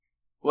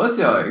What's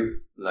your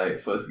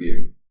first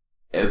game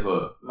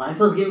ever? My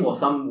first game was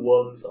some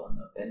Worms on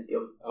a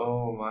Pentium.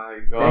 Oh my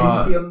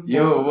god. Pentium 4.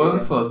 Yo,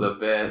 Worms was the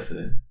best.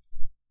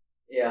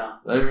 Yeah.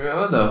 Like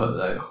remember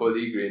the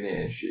Holy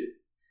Grenade and shit.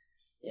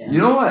 Yeah. You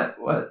know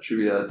what should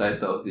be the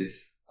title of this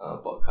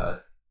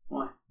podcast?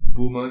 What?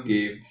 Boomer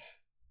Games.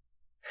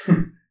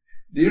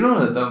 Do you know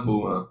the term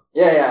boomer?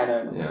 Yeah, I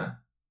know. Yeah.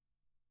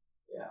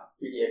 Yeah,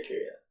 pretty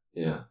accurate.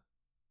 Yeah.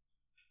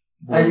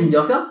 As in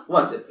yourself,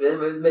 what's it?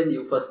 When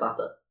you first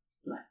started?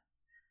 Like,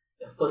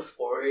 your first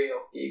foray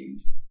of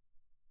gaming?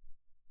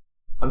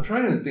 I'm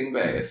trying to think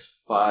back as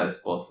far as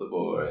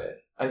possible, right?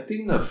 I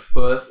think the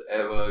first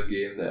ever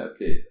game that I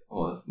played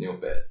was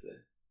Neopets.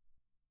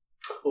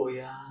 Oh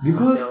yeah.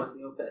 Because that was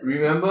Neopets.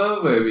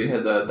 remember where we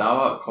had the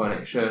dial-up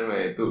connection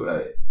where it took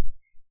like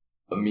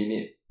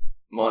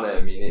more than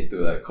a minute to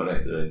like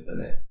connect to the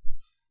internet?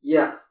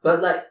 Yeah,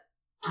 but like,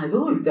 I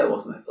don't know if that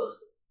was my first.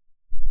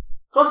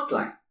 Cause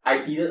like,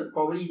 I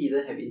probably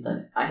didn't have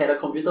internet. I had a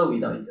computer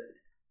without internet.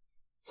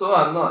 So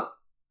I'm not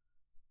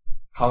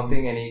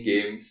counting any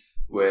games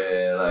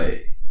where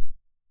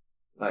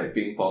like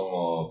ping pong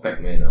or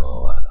Pac-Man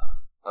or what.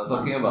 I'm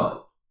talking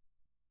about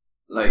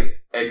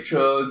like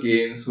actual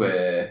games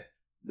where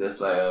there's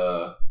like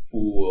a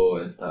full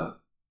world and stuff.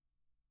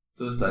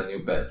 So it's like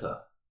Neopets.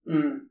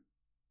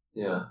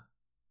 Yeah.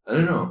 I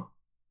don't know.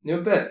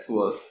 Neopets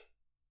was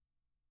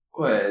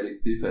quite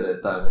addictive at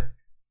that time.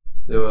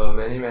 There were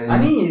many I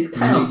mean, it's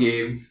kind mini of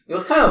games. It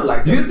was kind of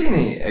like. Do you think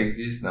it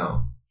exists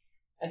now?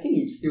 I think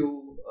it's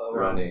still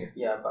running.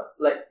 Yeah, but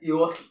like it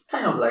was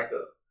kind of like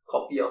a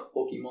copy of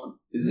Pokemon.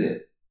 Is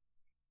it?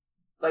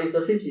 Like it's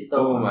the same system.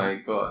 Oh my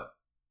god.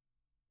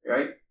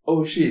 Right?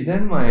 Oh shit,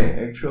 then my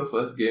actual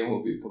first game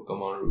will be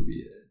Pokemon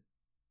Ruby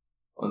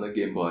on the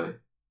Game Boy.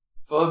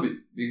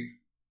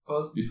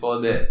 Because before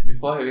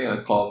having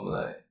a com,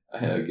 like I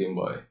had a Game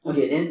Boy.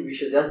 Okay, then we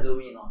should just zoom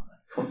in on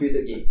like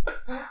computer games.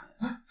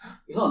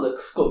 Because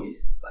the scope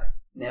is like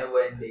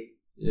never ending.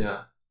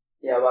 Yeah.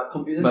 Yeah, but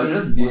computer but games.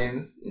 But just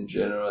games in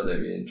general that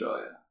we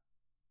enjoy.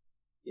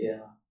 Yeah.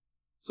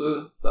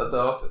 So started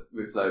off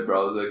with like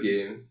browser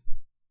games,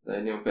 like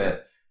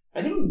Neopets.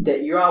 I think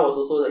that era was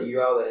also the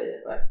era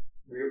where like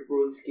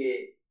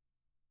RuneScape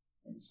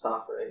and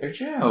stuff, right?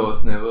 Actually, I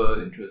was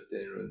never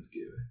interested in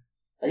RuneScape.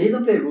 I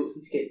didn't play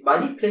RuneScape, but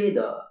I did play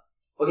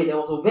there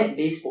was a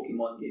web-based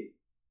Pokemon game.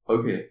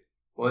 Okay.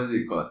 What is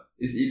it called?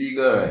 It's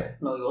illegal, right?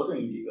 No, it wasn't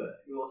illegal.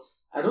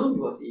 I don't know if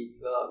it was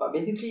illegal, but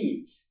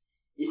basically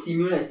it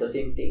simulates the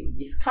same thing.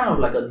 It's kind of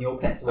like a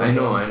Neopets. I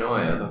know what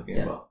you're talking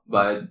about.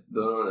 But I don't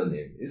know the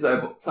name. It's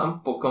like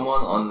some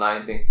Pokemon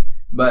online thing.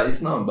 But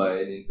it's not by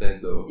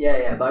Nintendo.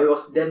 Yeah, but it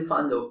was damn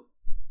fun though.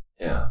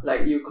 Yeah.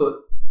 Like you could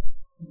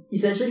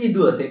essentially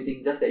do the same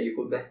thing, just that you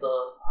could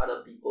battle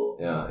other people.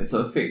 Yeah, it's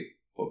a fake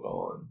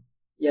Pokemon.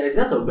 Yeah, it's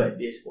just a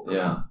web-based Pokemon.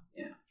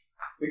 Yeah.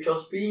 Which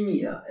was pretty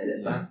neat at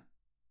that time.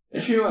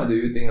 Actually, what do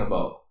you think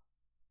about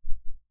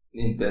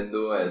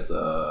Nintendo as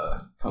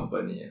a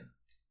company?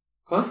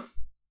 Cause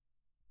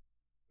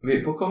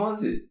wait,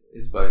 Pokemon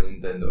is by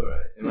Nintendo,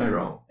 right? Am I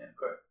wrong? Yeah,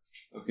 correct.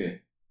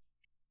 Okay.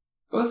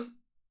 Cause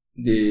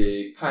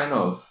they kind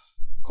of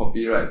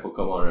copyright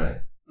Pokemon,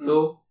 right?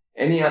 So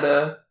any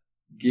other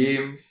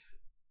games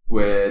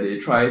where they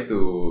try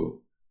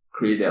to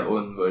create their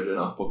own version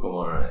of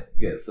Pokemon, right,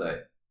 gets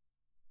like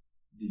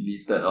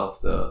deleted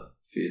off the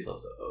face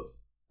of the earth.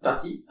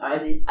 Does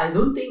it? I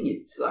don't think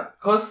it's like.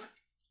 Cause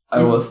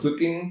I was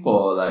looking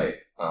for like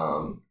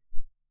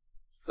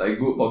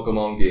good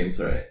Pokemon games,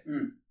 right?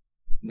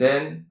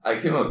 Then I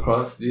came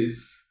across this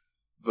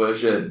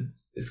version.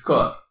 It's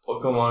called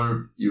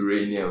Pokemon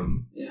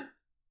Uranium. Yeah.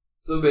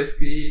 So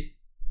basically,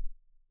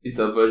 it's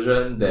a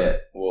version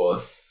that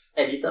was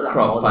edited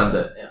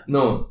crowdfunded. Yeah.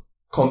 No,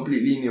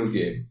 completely new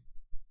game.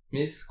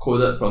 Means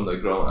coded from the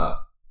ground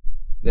up.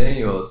 Then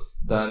it was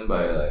done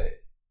by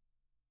like,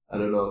 I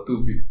don't know,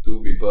 two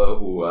people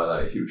who are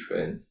like huge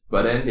fans.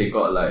 But then they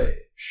got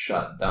like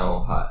shut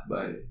down hard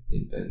by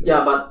Nintendo.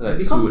 Yeah, but like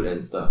because, sued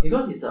and stuff.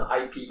 Because it's an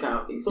IP kind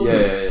of thing. So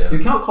yeah. You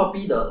cannot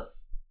copy the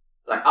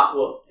like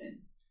artwork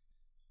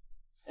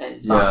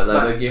and stuff. Yeah,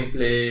 like the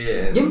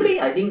gameplay and gameplay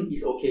I think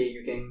is okay.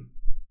 You can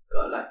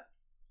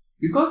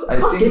because I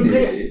think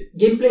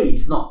gameplay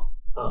is not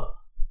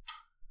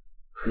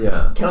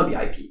cannot be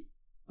IP.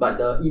 But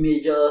the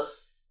images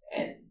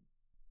and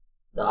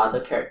the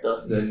other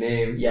characters, the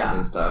names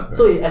and stuff. Right?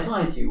 So as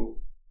long as you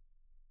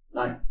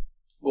like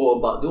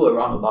do a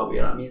roundabout way,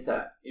 that means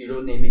that you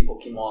don't name it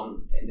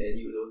Pokemon and then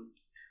you don't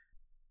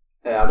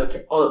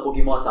all the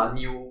Pokemons are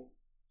new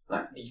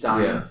like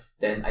designs,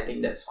 then I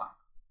think that's fine.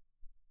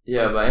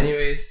 Yeah, but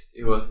anyways,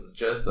 it was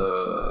just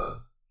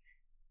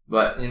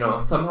but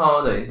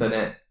somehow the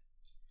internet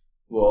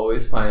will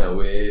always find a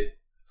way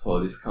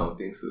for these kind of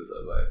things to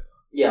survive.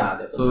 Yeah,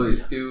 definitely. So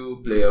it's still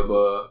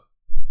playable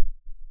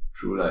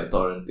through like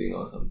torrenting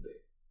or something.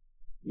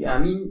 Yeah, I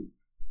mean,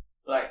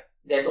 like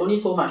there's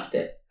only so much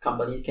that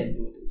companies can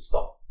do to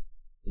stop.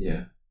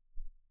 Yeah.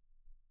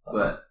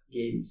 But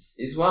games.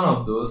 It's one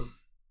of those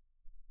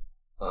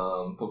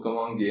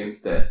Pokemon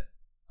games that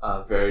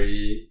are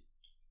very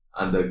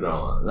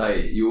underground.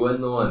 Like you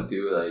won't know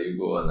until like you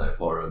go on like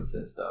forums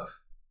and stuff.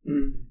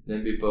 Mm.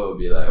 Then people will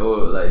be like,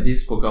 oh, like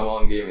this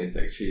Pokemon game is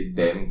actually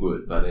damn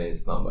good, but then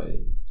it's not by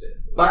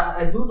Nintendo. But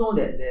I do know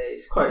that there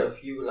is quite a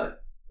few like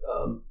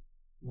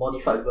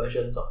modified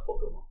versions of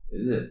Pokemon.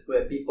 Is it?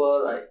 Where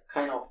people like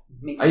kind of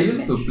mix I and used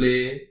match. to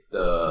play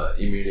the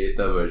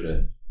emulator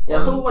version.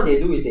 Yeah, so what they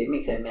do is they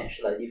mix and match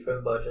like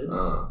different versions.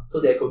 So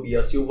there could be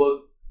a silver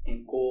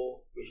and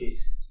gold, which is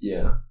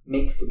Yeah.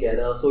 mixed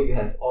together. So you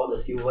have all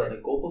the silver and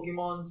the gold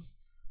Pokemons.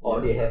 Or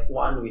Yeah. they have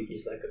one which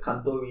is like a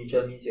Kanto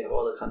region, means you have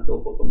all the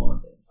Kanto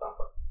Pokemons and stuff.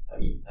 I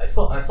mean, I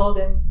saw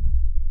them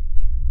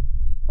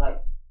like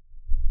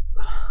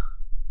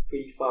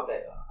pretty far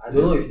back. I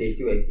don't know if they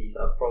still exist.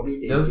 Probably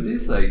they There was still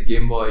this like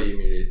Game Boy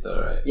emulator,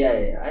 right? yeah.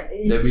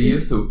 That we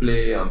used to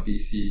play on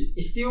PC.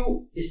 It's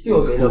still in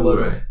available,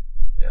 school, right?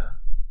 Yeah.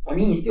 I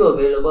mean, it's still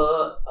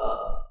available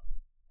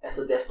as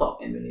a desktop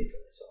emulator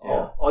as well.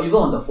 Yeah. Or even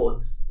on the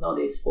phones.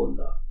 Nowadays phones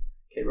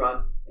can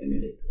run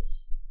emulators.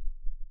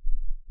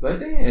 But I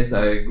think as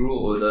I grew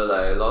older,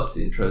 like I lost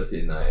interest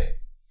in like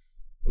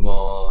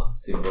more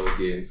simple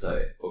games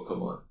like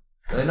Pokemon.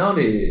 Like now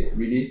they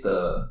released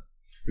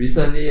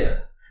recently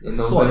in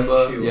Sword and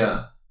November, Shield.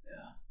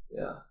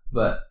 yeah.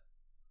 But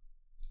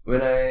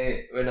when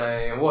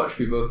I watch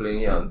people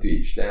playing it on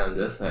Twitch, then I'm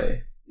just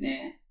like,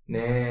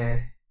 nah.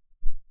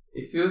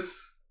 It feels,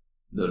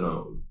 don't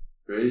know,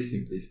 very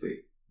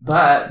simplistic.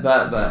 But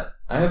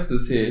I have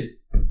to say,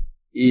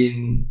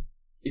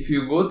 if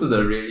you go to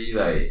the really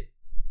like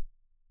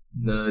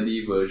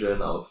nerdy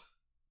version of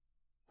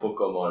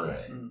Pokemon,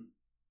 right?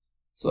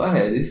 So I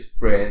had this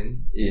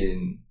friend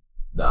in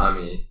the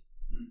army.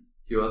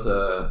 He was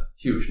a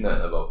huge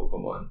nerd about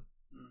Pokemon.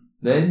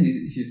 Then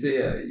he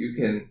said you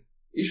can,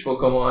 each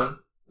Pokemon,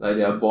 like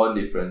they are born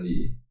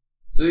differently.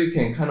 So you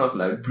can kind of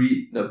like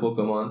breed the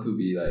Pokemon to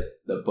be like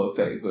the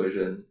perfect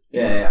version.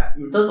 Yeah.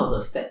 In terms of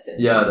the stats.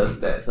 Yeah, the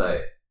stats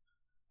like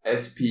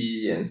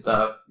SP and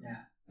stuff. Yeah.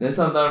 Then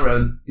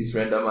sometimes it's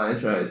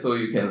randomized, right? So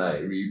you can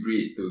like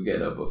rebreed to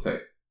get a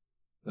perfect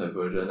like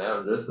version. And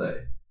I'm just like,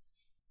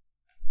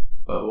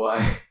 but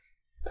why?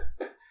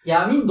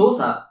 Yeah, I mean those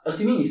are,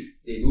 assuming if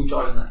they do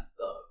join like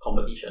the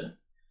competition,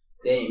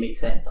 then it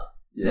makes sense.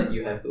 Yeah. That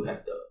you have to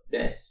have the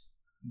best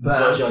But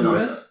version of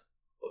the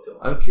Pokemon.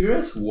 I'm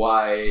curious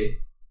why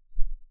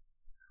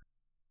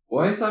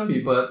some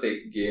people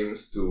take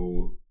games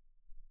to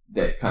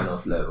that kind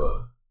of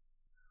level.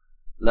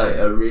 Like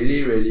a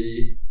really,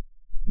 really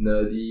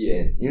nerdy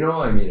and you know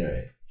what I mean,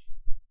 right?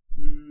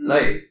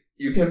 Like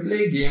you can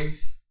play games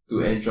to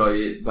enjoy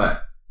it,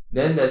 but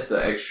then there's the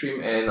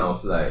extreme end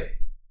of like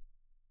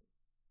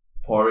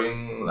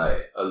pouring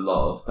like a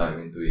lot of time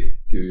into it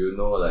till you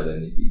know like the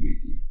nitty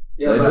gritty.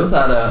 Yeah, like but those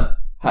are the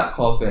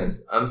hardcore fans.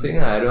 I'm saying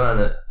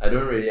that I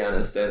don't really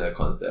understand the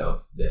concept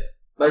of that.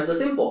 But it's the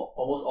same for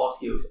almost all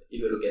skills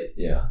if you look at it.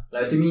 Yeah.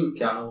 Like assuming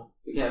piano,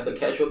 you can have the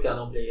casual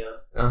piano player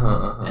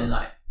and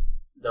like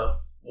the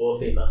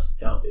world famous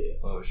piano player.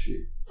 Oh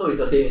shit. So it's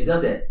the same, it's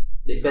just that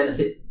they spend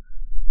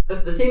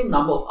the same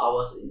number of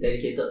hours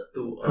dedicated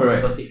to a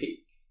Correct. specific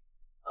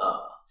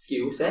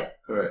skill set.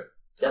 Correct.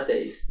 Just that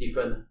it's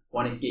different.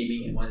 One is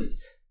gaming and one is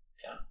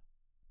piano.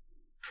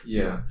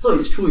 Yeah. So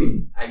it's true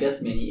in I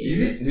guess many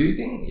areas. Do you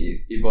think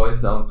it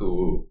boils down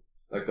to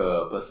like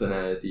a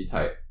personality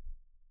type?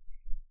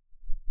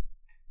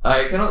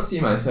 I cannot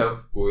see myself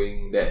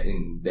going that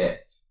in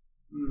depth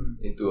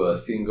into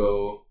a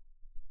single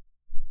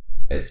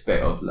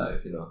aspect of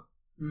life, you know.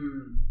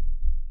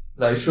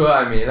 Like sure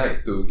I may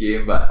like to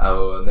game, but I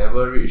will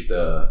never reach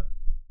the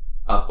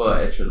upper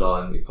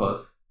echelon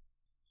because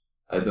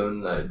I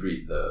don't like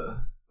breed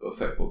the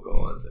perfect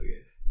Pokemons, I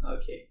guess.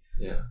 Okay.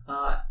 Yeah.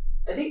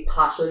 I think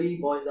partially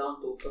boils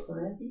down to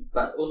personality,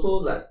 but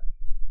also like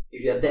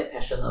if you're that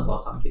passionate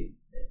about something,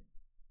 then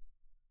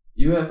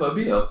You have a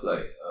bit of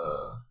like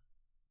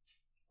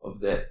of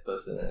that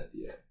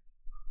personality, right?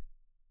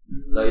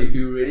 Like if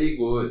you really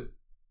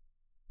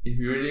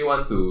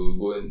want to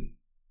go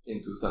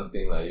into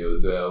something, like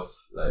you'll delve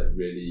like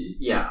really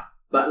yeah.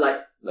 But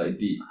like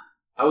deep.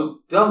 I would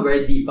delve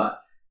very deep,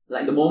 but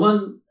like the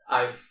moment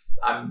I'm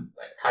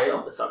like tired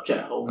of the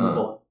subject, I'll move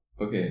on.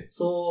 Okay.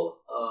 So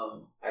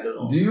I don't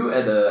know. Do you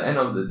at the end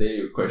of the day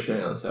you question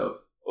yourself,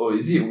 oh,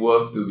 is it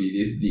worth to be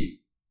this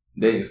deep?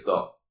 Then you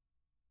stop.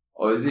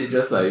 Or is it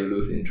just like you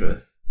lose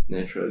interest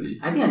naturally?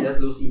 I think I just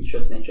lose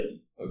interest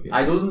naturally. Okay.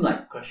 I don't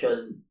like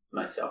question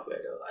myself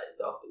whether I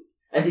delve too.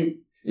 As in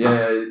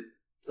Yeah.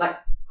 like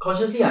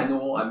consciously I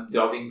know I'm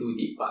delving too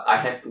deep, but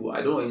I have to.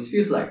 I don't know, it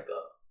feels like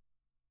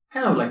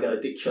kind of like an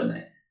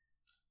addiction.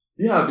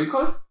 Yeah,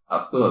 because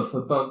up to a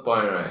certain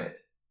point, right,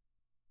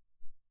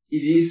 it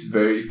is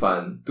very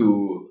fun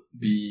to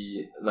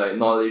be like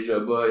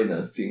knowledgeable in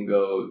a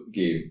single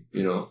game,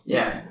 you know?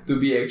 Yeah. To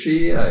be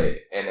actually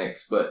like an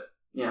expert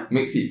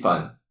makes it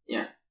fun.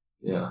 Yeah.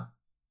 Yeah.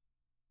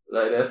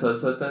 Like there's a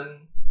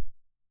certain...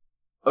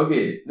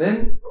 Okay,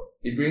 then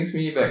it brings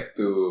me back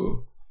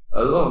to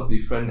a lot of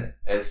different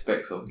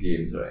aspects of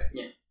games, right?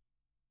 Yeah.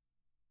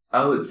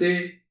 I would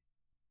say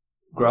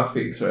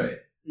graphics, right?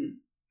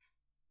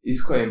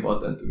 is quite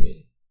important to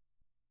me.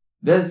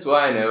 That's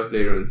why I never play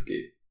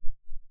RuneScape.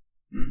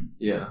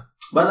 Yeah.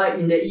 But like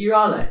in the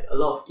era, like a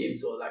lot of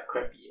games were like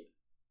crappy.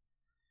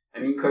 I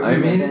mean, crappy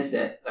in the sense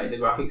that like the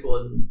graphics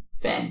weren't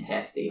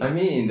fantastic. I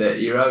mean, in that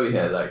era we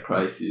had like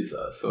Crysis,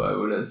 so I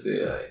wouldn't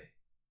say like,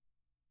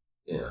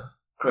 yeah.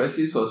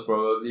 Crysis was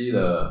probably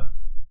the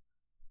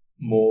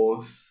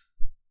most.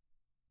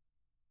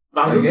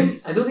 But I don't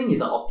think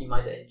it's an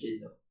optimized engine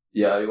though.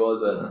 Yeah, it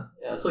wasn't.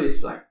 Yeah, so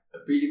it's like a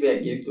pretty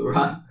bad game to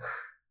run.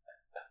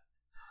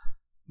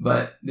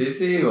 But they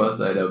say it was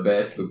like the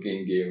best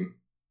looking game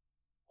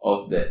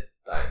of that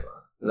time.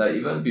 Like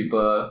even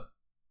people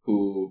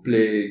who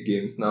play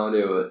games now,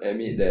 they will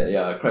admit that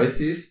yeah,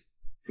 Crysis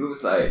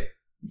looks like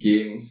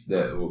games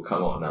that will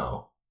come out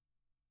now.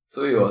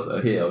 So it was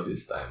ahead of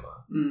its time.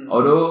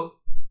 Although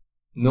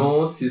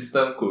no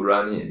system could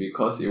run it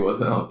because it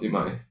wasn't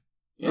optimized.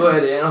 Yeah. So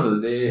at the end of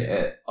the day,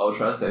 at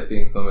ultra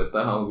settings, no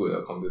matter how good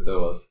your computer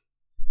was,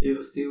 it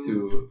was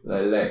still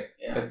like lag,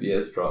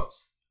 FPS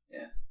drops.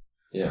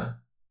 Yeah.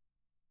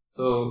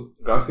 So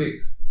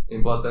graphics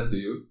important to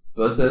you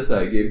versus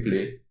like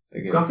gameplay.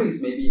 Again.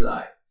 Graphics maybe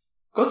like,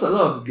 cause a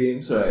lot of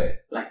games, right?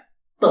 Like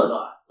third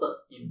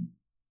in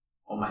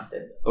on my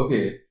standard.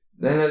 Okay,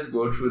 then let's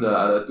go through the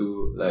other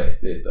two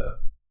like later.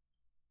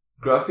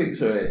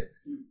 Graphics, right?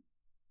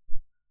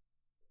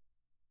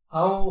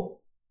 How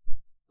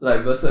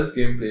like versus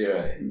gameplay,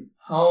 right?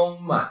 How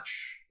much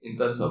in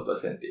terms of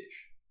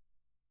percentage?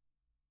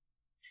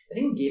 I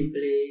think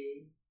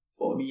gameplay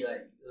for me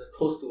like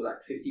close to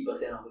like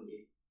 50% of the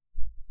game.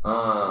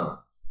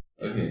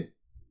 Okay.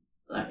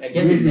 Like I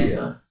guess it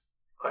matters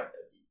quite a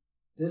bit.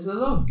 There's a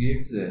lot of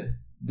games there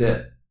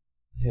that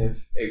have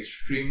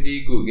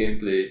extremely good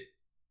gameplay.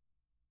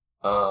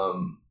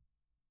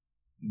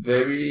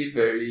 Very,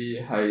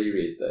 very highly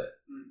rated,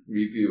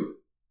 reviewed.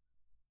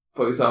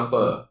 For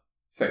example,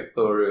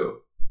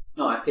 Factorial.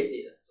 No, I played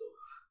it. So.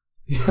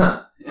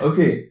 Yeah.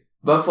 Okay.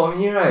 But for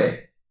me,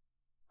 right,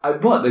 I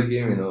bought the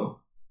game,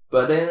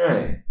 but then,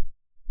 right,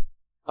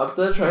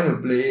 after trying to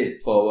play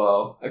it for a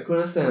while, I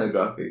couldn't stand the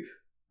graphics.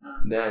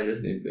 Then I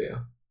just didn't play.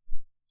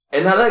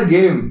 Another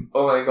game!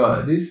 Oh my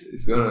god, this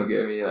is gonna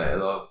get me like a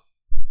lot of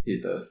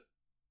haters.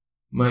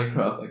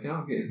 Minecraft. I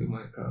cannot get into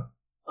Minecraft.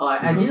 Oh,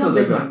 I did not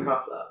play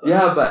Minecraft lah.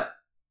 Yeah, but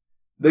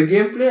the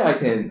gameplay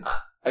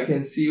I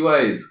can see why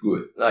it's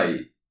good.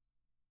 Like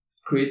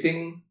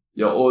creating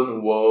your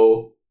own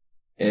world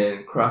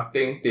and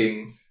crafting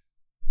things.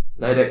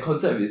 Like that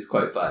concept is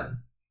quite fun.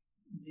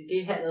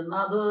 They had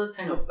another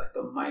kind of like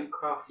a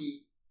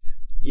Minecraft-y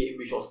game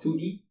which was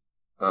 2D.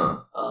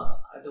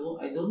 I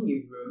don't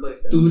even remember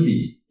if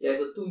 2D. Yeah,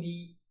 it's a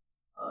 2D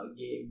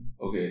game.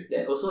 Okay.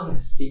 That also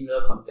has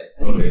similar concept.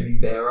 I think it's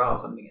Rivera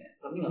or something like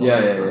that. Something along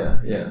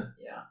Yeah.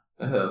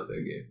 I heard of that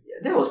game. Yeah,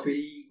 that was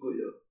pretty good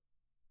though.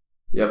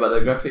 Yeah, but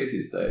the graphics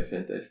is like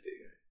fantastic.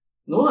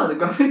 No, the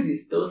graphics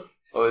is those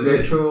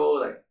retro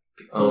like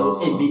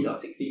pixel 8-bit or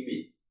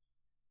 16-bit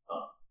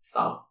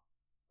style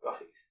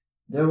graphics.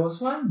 There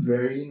was one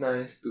very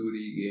nice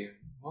 2D game.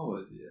 What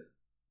was it?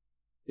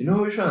 You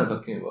know which one I'm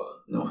talking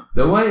about? No.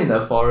 The one in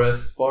the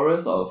forest.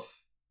 Forest of...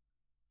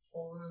 The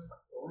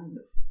one in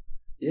the...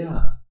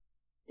 Yeah.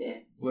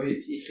 Damn.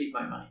 Wait. It slipped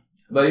my mind.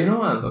 But you know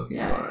what I'm talking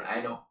about, right?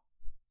 I know.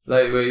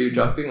 Like where you're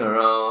jumping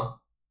around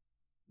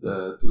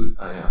the two...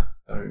 I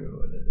can't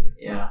remember the name.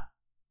 Yeah.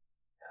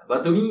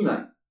 But to me,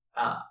 like,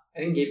 I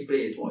think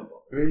gameplay is more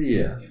important. Really,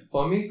 yeah.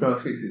 For me,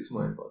 graphics is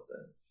more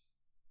important.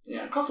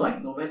 Yeah, cause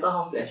like no matter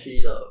how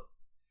flashy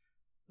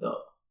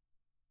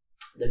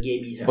the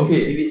game is, right?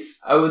 Okay, if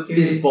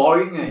it's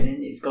boring, right, then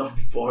it's gonna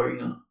be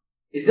boring.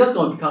 It's just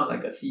gonna become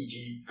like a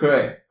CG.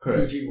 Correct.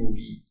 CG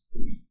movie.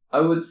 I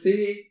would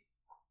say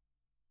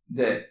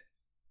that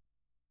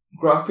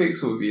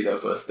graphics would be the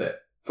first step.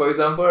 For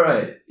example,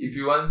 right, if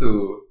you want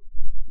to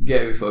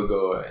get with a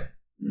girl, right,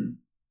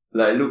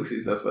 like looks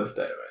is the first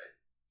step, right?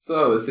 So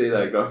I would say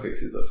like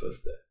graphics is the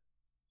first step.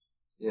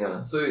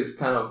 Yeah, so it's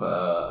kind of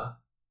a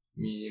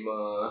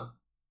minimal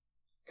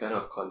kind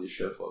of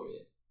condition for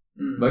me.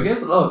 But I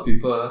guess a lot of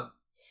people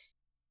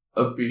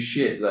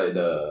appreciate like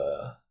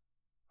the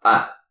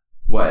art,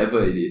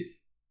 whatever it is.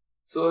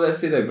 So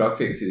let's say the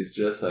graphics is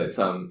just like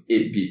some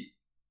 8-bit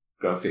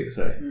graphics,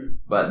 right?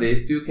 But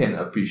they still can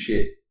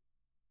appreciate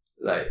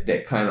like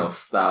that kind of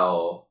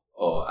style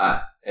or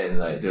art and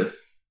like just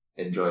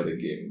enjoy the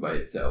game by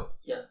itself.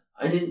 Yeah,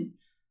 I think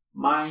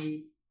my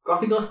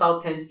graphical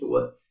style tends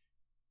towards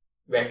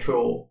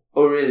retro.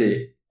 Oh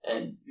really?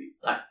 And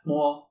like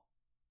more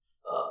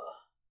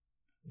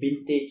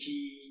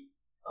vintagey,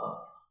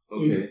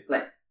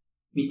 like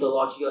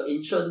mythological,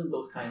 ancient,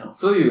 those kind of.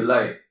 So you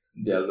like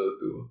Diablo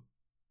 2?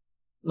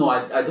 No,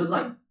 I don't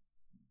like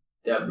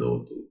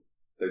Diablo 2.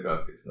 The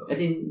graphics, no? As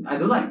in, I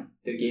don't like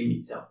the game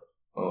itself.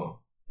 Oh.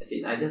 As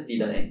in, I just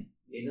didn't.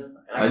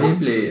 I didn't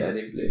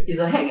play. It's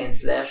a hack and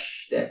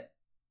slash that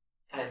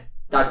has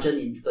dungeon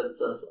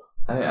instances.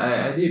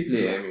 I did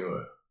play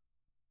MU.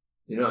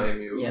 You know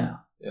MU? Yeah.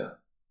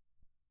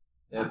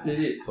 I played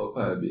it for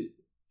quite a bit.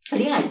 I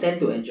think I tend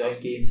to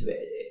enjoy games where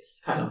there's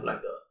kind of like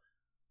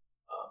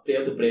a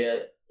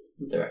player-to-player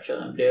interaction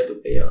and player to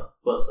player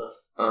versus.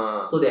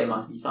 Uh, So there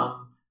must be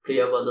some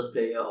player versus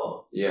player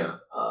or yeah,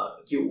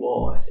 guild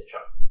war, etc.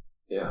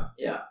 yeah,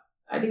 Yeah,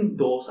 I think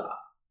those are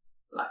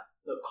like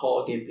the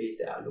core gameplays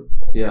that I look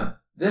for. yeah.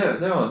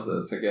 That was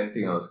the second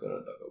thing I was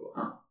gonna talk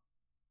about.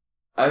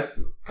 I've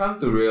come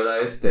to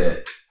realize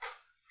that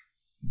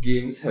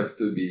games have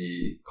to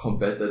be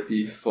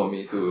competitive for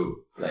me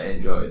to like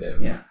enjoy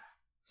them. Yeah.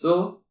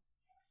 So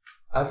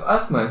I've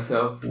asked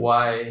myself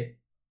why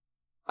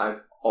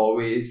I've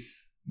always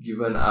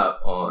given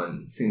up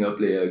on single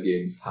player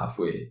games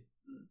halfway.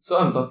 So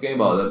I'm talking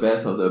about the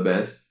best of the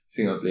best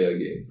single player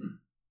games.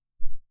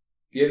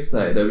 Games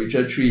like The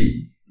Witcher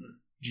 3,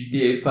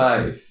 GTA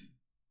 5.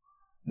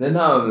 Then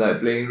now I'm like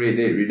playing Red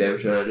Dead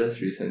Redemption. I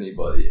just recently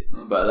bought it.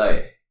 But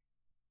like,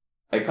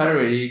 I can't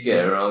really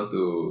get around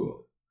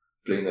to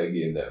playing the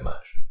game that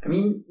much. I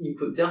mean, you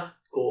could just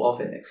go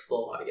off and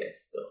explore, I guess,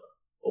 the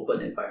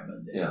open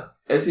environment there. Yeah.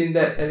 As in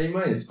that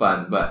element is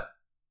fun, but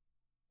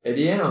at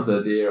the end of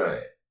the day,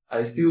 right,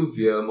 I still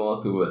veer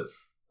more towards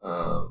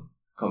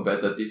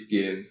competitive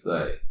games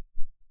like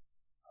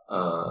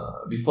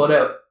before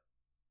that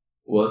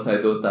was like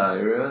Dota.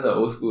 You remember the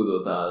old school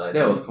Dota? Like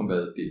that was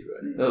competitive,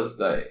 right? That was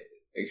like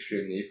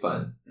extremely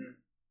fun.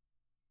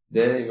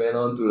 Then it went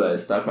on to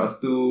like StarCraft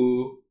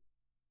 2.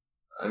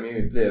 I mean,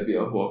 we played a bit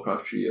of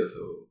Warcraft 3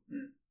 also.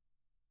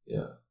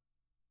 Yeah.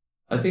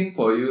 I think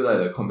for you, like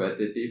the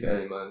competitive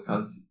element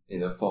comes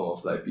in the form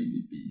of like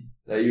PvP.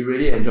 Like you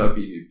really enjoy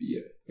PvP,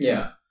 right?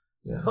 Yeah.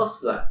 Yeah.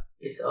 Because like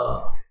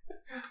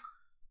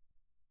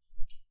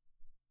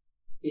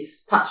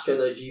it's part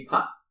strategy,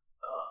 part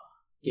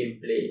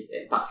gameplay,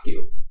 and part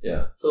skill.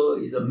 Yeah. So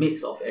it's a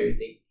mix of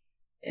everything,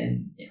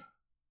 and yeah.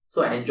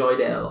 So I enjoy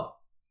that a lot.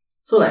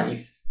 So like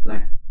if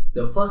like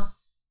the first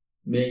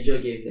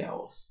major game that I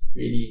was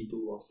really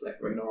into was like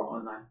Ragnarok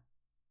Online.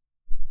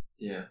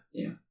 Yeah.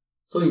 Yeah.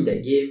 So in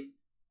that game,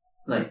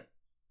 like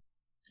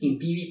in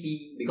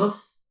PvP, because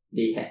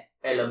they had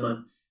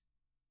elements,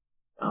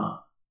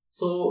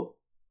 so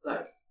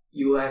like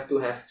you have to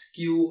have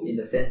skill in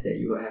the sense that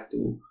you have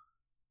to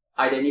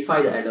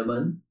identify the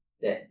element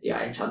that they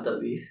are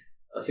enchanted with,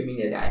 assuming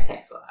that their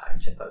attacks are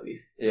enchanted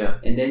with. Yeah.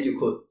 And then you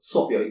could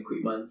swap your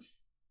equipment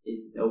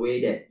in a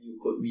way that you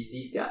could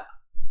resist their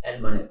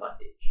element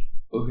advantage.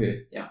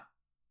 Okay. Yeah.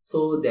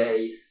 So there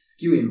is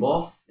skill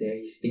involved, there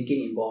is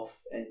thinking involved,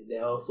 and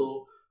there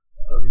also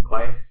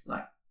requires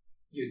like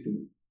you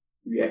to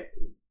react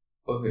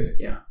to. Okay.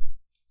 Yeah.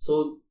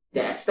 So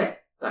that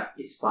aspect like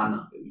is fun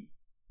to me.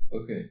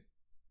 Okay.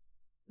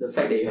 The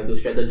fact that you have to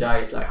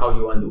strategize like how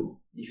you want to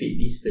defeat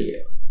this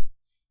player.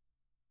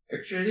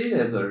 Actually,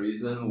 there's a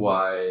reason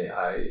why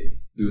I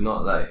do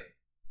not like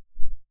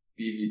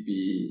PvP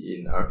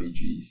in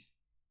RPGs.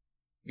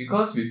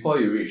 Because before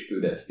you reach to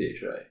that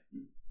stage, right,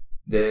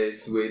 there's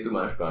way too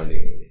much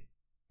grinding in it.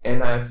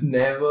 And I've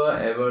never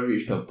ever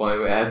reached a point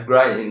where I've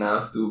grinded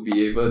enough to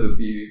be able to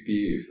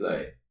PvP with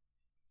like,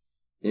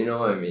 you know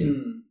what I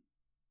mean?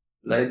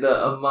 Like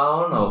the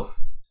amount of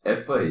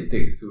effort it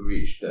takes to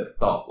reach the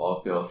top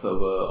of your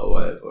server or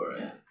whatever,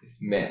 right? It's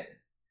mad.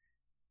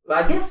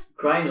 But I guess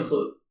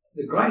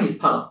the grind is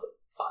part of the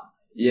fun.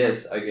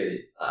 Yes, I get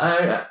it.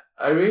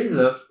 I really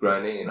love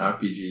grinding in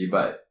RPG,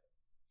 but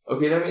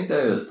okay, let me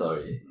tell you a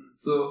story.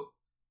 So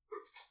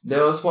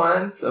there was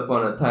once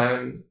upon a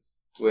time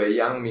where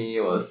young me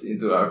was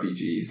into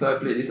RPG. So I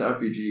played this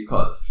RPG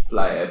called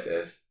Fly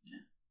FF.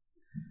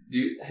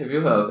 Have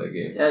you heard of that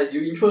game? Yeah,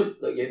 you intro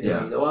the game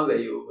to me, the one where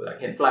you like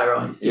can fly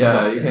around.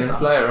 Yeah, you can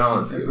fly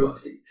around and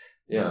broomsticks.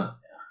 Yeah.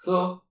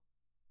 So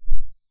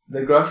the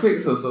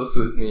graphics also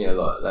suit me a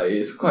lot. Like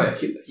it's quite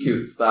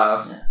cute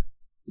stuff.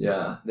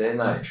 Yeah. Then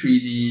like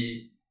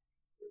 3D.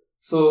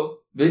 So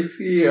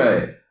basically,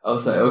 right, I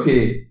was like,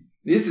 okay,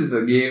 this is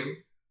a game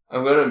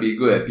I'm gonna be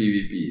good at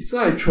PvP. So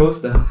I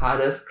chose the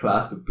hardest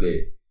class to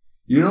play.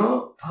 You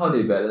know how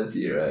they balance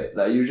it, right?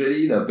 Like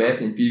usually the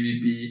best in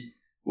PvP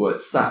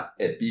would suck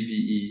at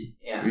PvE,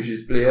 which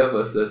is player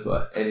versus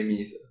what?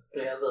 Enemies.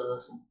 Player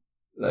versus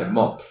like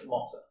mobs.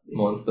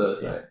 Monsters,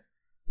 yeah. right?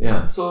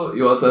 Yeah, so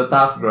it was a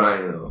tough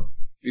grind, you know.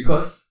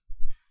 Because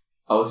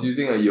I was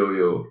using a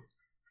yo-yo.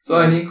 So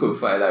I only could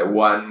fight like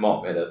one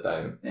mob at a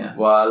time. Yeah.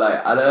 While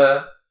like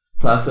other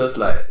classes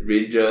like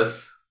rangers,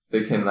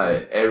 they can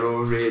like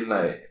arrow rain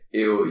like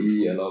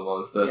AoE a lot of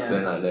monsters,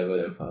 then like level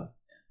them fast.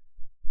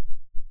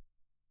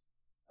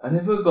 I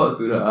never got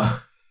to the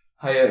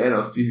higher end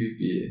of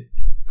PvP.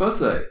 Because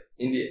like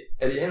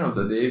at the end of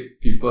the day,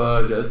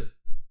 people just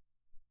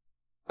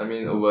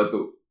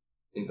overtook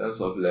in terms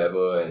of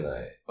level and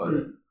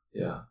like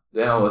yeah.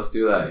 Then I was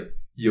still like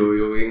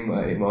yo-yoing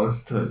my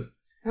monsters.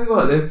 I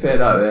got them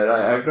fed up, man.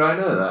 Like, I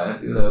grinded like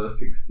until level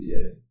 60. I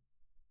think.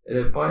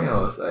 At that point,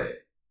 I was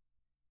like,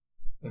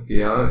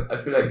 okay,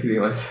 I feel like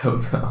killing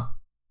myself now.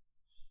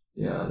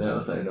 Yeah, then I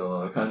was like,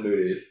 no, I can't do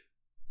this.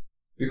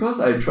 Because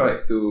I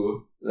tried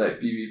to like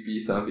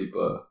PvP some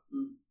people.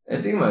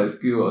 I think my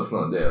skill was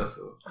not there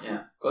also.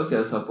 Yeah. Because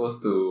you're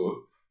supposed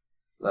to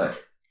like,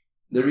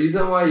 the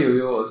reason why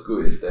yo-yo was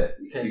good is that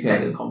you can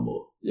stack a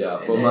combo. Yeah,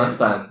 perma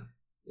stun.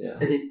 Yeah.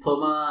 As in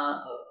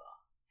perma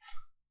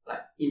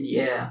in the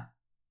air.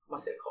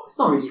 What's that called? It's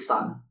not really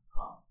stun.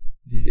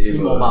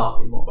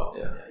 Disable. Immobile.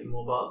 Yeah.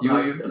 Immobile.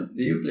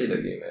 Did you play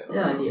the game?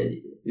 Yeah, I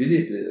did. You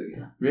did play the game?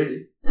 Yeah. Really?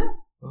 Yeah.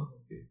 Oh,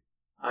 okay.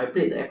 I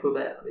played the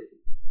acrobat basically.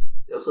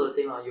 It's also the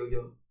same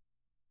yo-yo.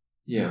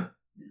 Yeah.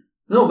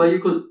 No, but you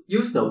could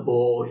use the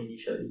bow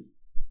initially.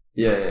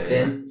 Yeah.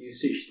 Then you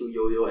switch to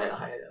yo-yo at a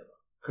higher level.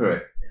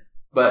 Correct. Yeah.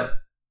 But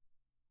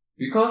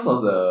because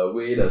of the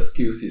way the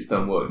skill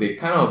system work, they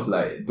kind of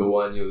like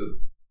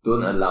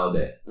don't allow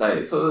that.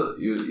 Like, so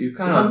you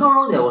kind If of... I'm not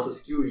wrong, there was a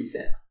skill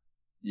reset.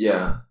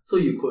 Yeah. So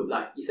you could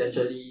like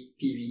essentially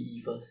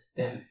PvE first,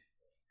 then...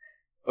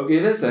 Okay,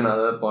 that's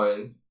another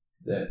point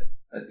that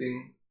I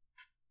think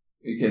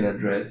we can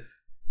address.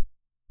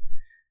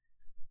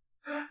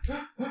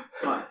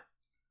 What?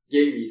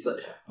 Game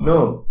research.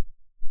 No.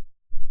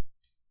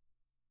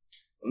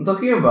 I'm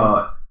talking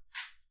about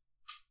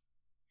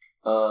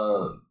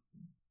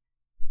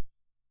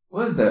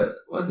what's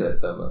that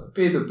term?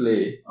 Pay to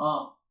play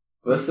Oh.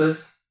 versus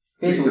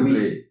Pay free to to win.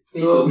 play.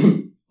 Pay So to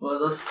win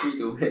versus free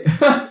to play.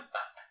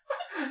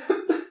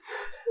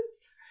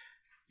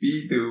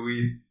 P to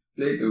win,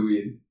 play to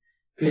win,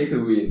 pay to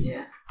win.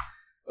 Yeah.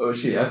 Oh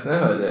shit, I've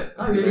never heard that.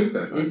 Not I think really. that's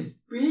quite funny. It's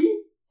pretty...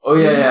 Oh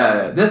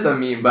yeah, that's the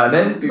meme. But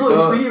then people...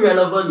 No, it's pretty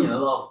relevant in a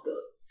lot of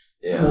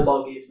the Yeah.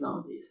 mobile games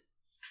nowadays.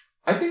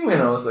 I think when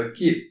I was a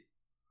kid,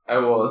 I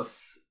was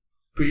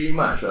pretty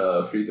much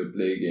a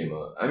free-to-play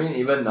gamer. I mean,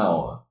 even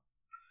now.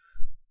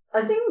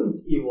 I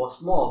think it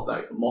was more of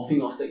like the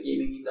morphing of the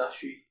gaming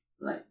industry.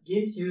 Like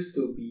games used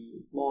to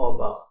be more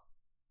about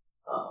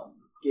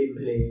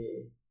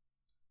gameplay,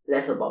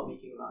 less about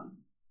making money.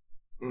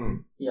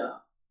 Mm. Yeah.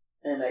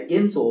 And like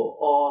games were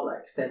all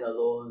like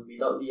standalone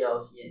without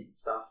DLC and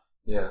stuff.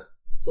 Yeah.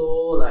 So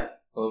like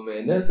Oh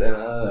man, that's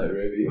another like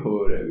rabbit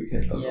hole that we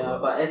can talk yeah,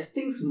 about. but as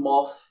things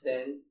morph,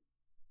 then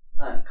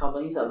like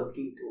companies are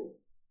looking to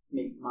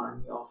make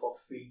money off of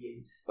free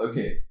games.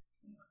 Okay.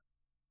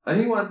 I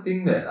think one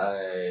thing that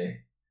I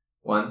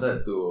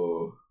wanted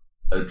to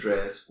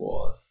address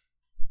was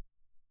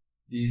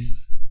this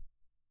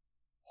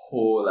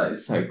whole like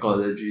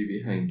psychology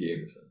behind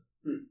games.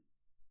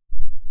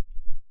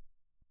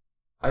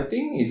 I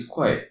think it's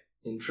quite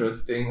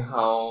interesting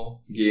how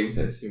games,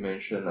 as you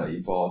mentioned, like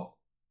evolved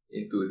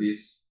into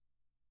this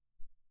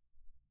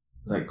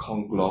like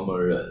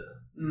conglomerate.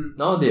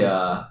 Now they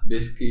are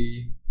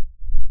basically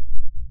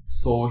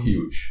so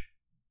huge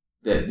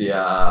that they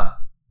are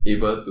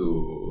able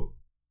to,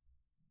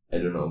 I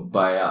don't know,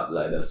 buy up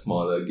like the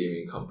smaller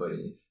gaming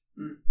companies.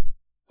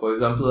 For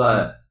example,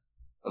 like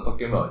I'm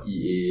talking about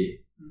EA,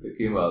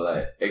 talking about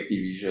like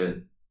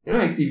Activision. You know,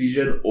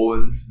 Activision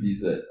owns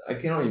Blizzard. I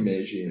cannot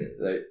imagine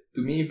it. Like,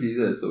 to me,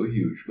 Blizzard is so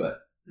huge, but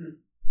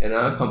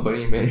another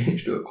company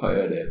managed to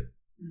acquire them.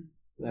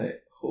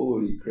 Like,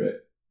 holy crap.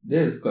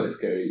 That is quite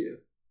scary. Yeah.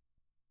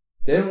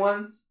 Then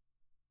once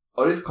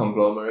all these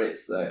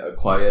conglomerates like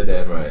acquire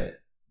them, right,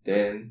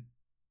 then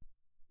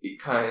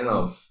it kind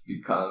of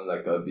becomes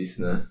like a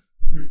business.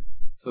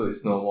 So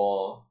it's no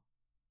more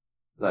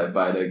like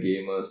by the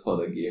gamers, for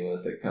the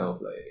gamers, that kind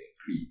of like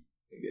creed,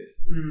 I guess.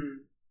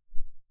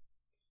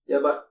 Yeah,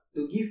 but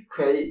to give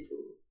credit to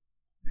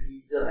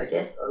Blizzard, I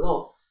guess a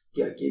lot of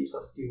their games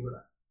are still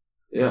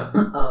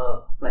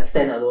like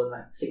standalone,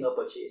 like single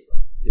purchase.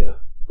 Yeah.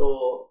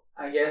 So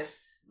I guess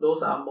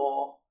those are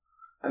more,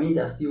 I mean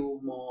they're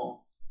still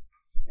more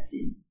as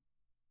in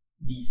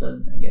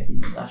decent, I guess, in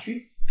the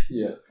industry.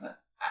 Yeah.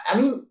 I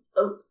mean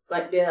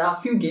like there are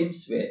a few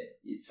games where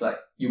it's like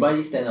you buy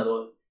this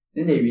standalone,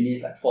 then they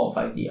release like 4 or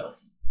 5 DLC.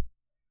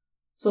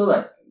 So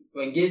like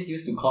when games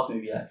used to cost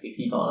maybe like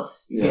 $60,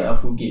 you get a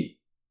full game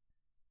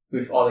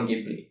with all the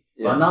gameplay.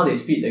 But now they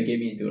split the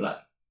game into like,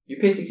 you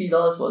pay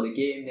 $60 for the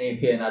game, then you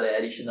pay another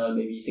additional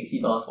maybe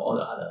 $60 for all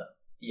the other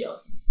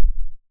DLCs.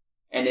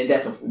 And then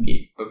that's a full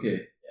game. Okay.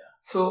 Yeah.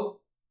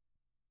 So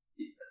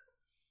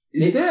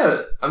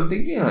I'm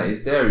thinking like,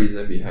 is there a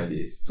reason behind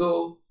this?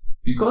 So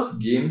because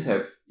games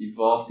have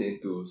evolved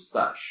into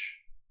such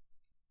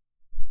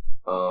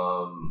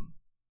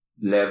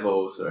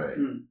levels, right?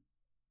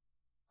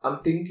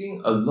 I'm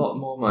thinking a lot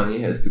more money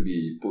has to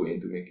be put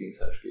into making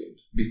such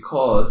games,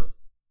 because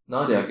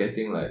now they are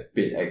getting like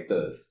paid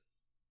actors.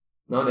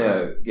 Now they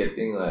are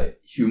getting like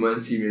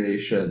human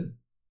simulation.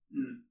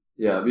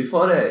 Yeah,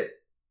 before that,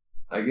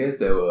 I guess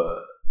there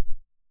were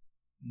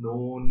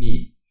no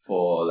need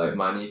for like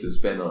money to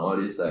spend on all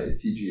this like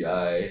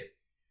CGI,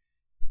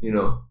 you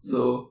know.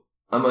 So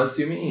I'm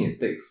assuming it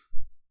takes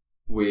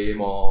way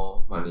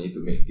more money to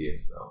make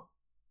games now,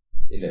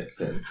 in that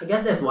sense. I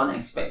guess that's one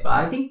aspect, but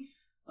I think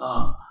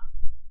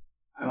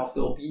I'm of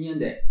the opinion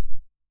that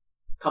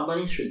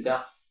companies should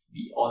just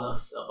be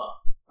honest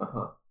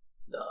about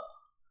the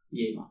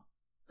game.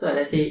 So like,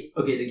 let's say,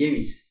 okay, the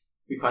game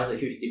requires a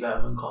huge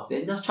development cost,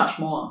 then just charge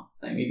more,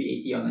 like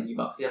maybe $80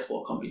 or $90 just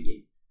for a complete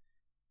game.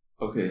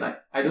 Okay. Like,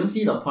 I don't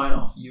see the point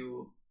of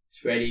you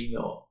spreading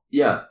your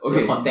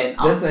content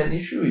out. There's an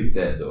issue with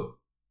that though,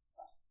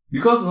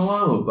 because no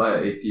one will buy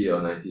a $80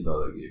 or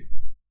 $90 game,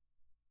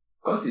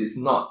 because it's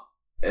not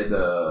at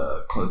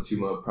the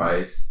consumer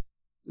price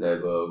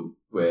level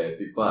where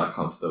people are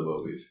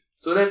comfortable with.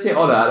 So let's say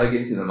all the other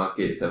games in the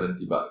market is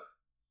 $70.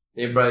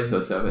 You price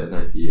yourself at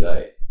 90,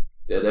 like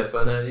there'll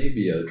definitely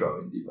be a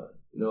drop in demand.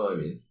 You know what I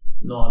mean?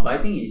 No, but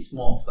I think it's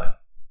more of like,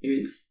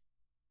 if it's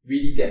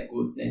really that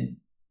good, then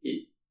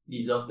it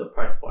deserves the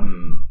price point.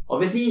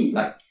 Obviously,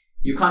 like,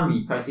 you can't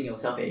be pricing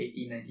yourself at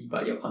 80, 90,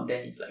 but your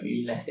content is like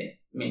really less than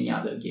many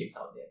other games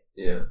out there.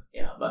 Yeah.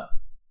 Yeah, but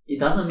it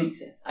doesn't make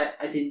sense.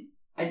 I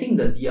think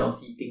the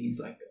DLC thing is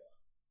like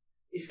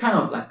it's kind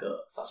of like a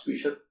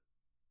subscription,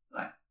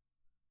 like,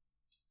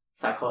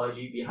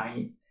 psychology behind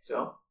it as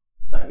well.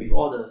 Like, with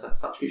all the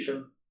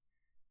subscription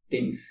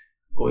things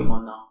going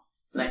on now,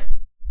 like,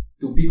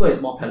 to people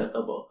it's more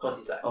palatable because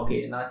it's like,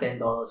 okay, now $10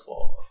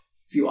 for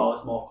a few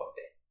hours more of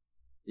content.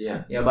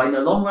 Yeah. Yeah, but in the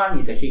long run,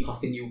 it's actually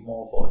costing you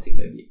more for a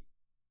single game.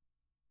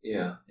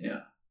 Yeah.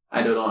 Yeah.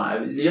 I don't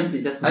know.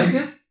 It's just. I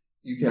guess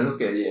you can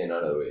look at it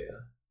another way.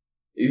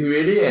 If you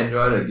really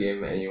enjoy the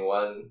game and you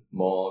want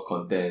more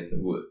content,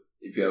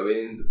 if you're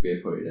willing to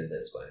pay for it, then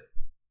that's fine.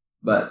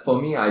 But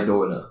for me, I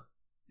don't.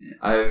 Yeah.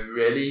 I've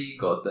rarely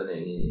gotten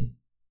any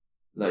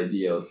like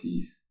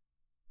DLCs.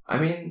 I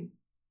mean,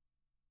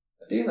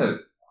 I think the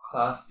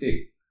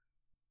classic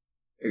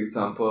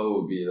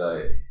example would be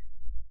like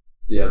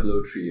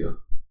Diablo 3.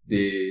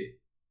 They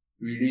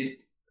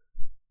released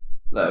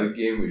like a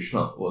game which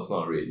was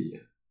not ready.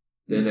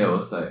 Then there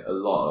was like a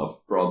lot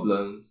of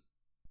problems.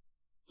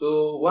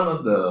 So one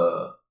of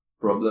the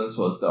problems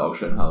was the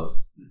auction house.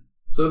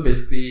 So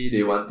basically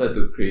they wanted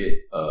to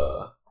create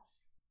a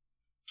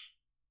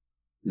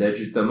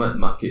legitimate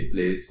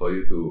marketplace for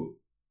you to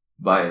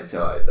buy and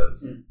sell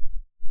items.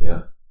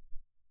 Yeah.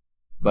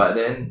 But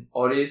then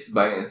all this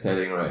buying and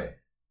selling, right,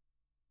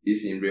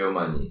 is in real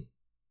money.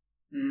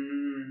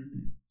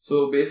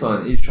 So based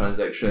on each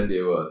transaction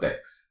they will tax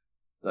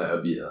like a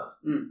bit.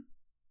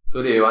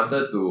 So they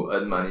wanted to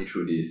earn money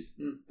through this.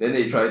 Then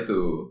they tried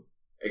to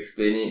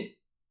explain it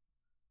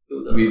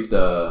with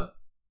the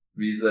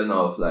reason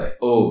of like,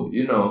 oh,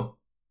 you know,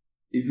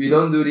 if we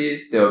don't do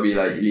this, there will be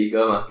like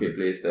illegal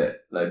marketplace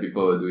that like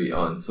people will do it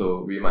on.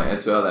 So we might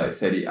as well like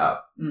set it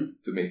up to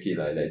make it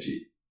like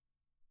legit.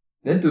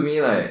 Then to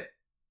me, like,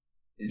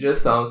 it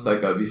just sounds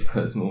like a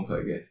business move,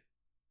 I guess.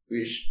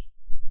 Which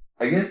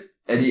I guess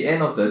at the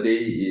end of the day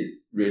it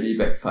really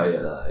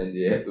backfired and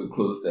they had to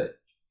close that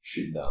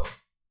shit down.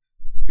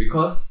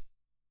 Because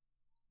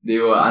they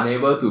were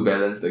unable to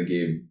balance the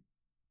game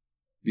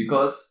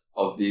because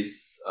of this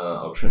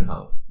auction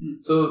house.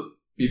 So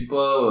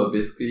people were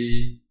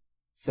basically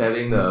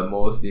selling the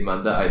most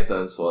demanded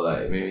items for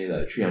like maybe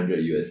like 300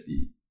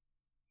 USD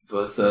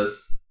versus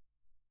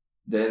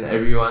then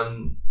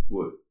everyone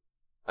would,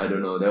 I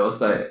don't know, there was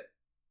like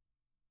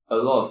a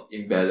lot of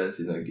imbalance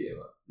in the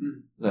game.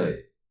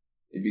 Like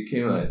it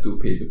became like too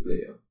pay to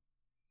play.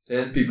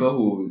 Then people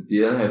who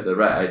didn't have the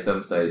right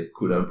items like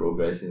couldn't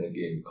progress in the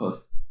game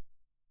because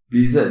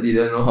Blizzard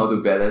didn't know how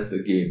to balance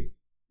the game.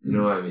 You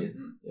know what I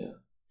mean? Yeah.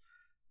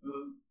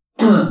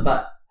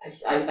 But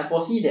I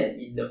foresee that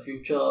in the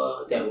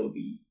future there will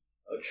be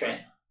a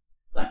trend.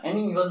 Like, I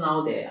mean, even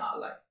now there are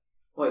like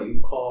what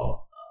you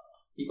call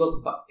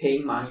people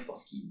paying money for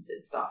skins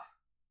and stuff.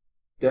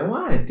 That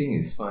one I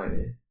think is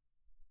fine.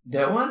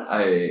 That one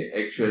I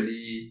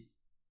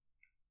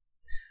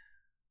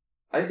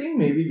think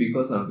maybe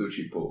because I'm too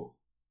cheapo.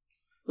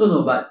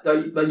 No, but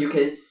you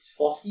can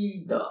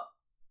foresee the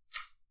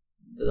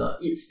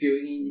it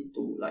spewing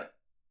into like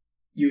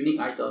unique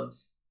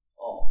items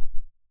or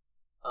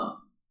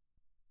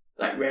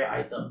like rare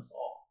items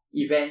or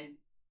event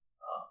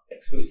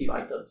exclusive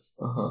items.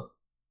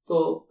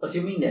 So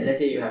assuming that let's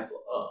say you have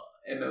a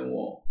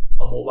MMO,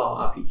 a mobile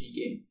RPG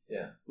game,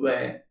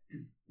 where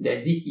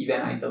there's this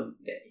event item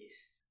that is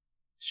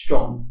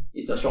strong,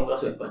 is the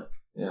strongest weapon.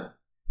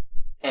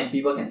 And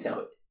people can sell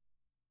it.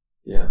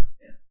 And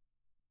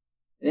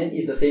then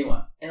it's the same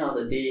one. End of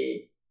the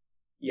day,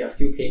 you are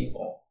still paying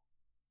for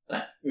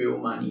like real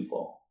money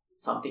for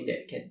something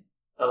that can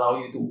allow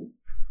you to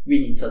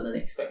win in certain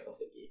aspects of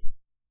the game.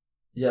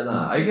 Yeah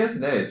lah, I guess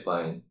that is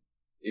fine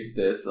if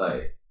there's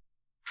like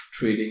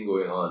trading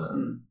going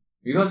on.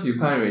 Because you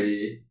can't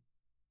really.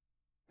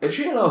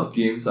 Actually, a lot of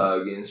games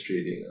are against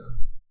trading.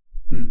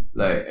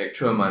 Like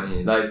actual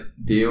money, like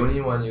they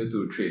only want you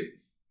to trade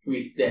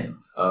with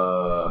them.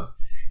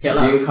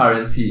 Game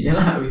currency.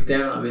 With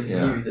them,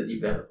 basically with the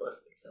developers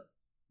themselves.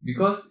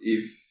 Because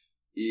if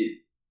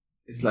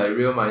it's like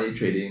real money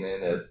trading,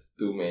 then there's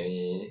too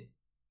many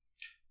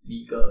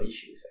legal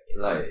issues. I guess.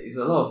 Like it's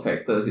a lot of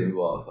factors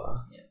involved.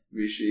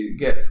 Which it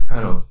gets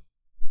kind of.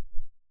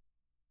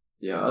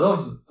 A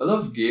lot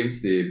of games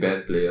they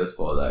ban players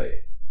for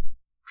like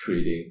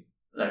trading.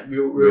 Like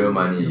real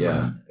money.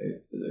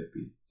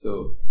 Exactly.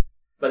 So.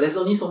 But there's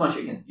only so much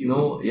you can.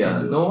 No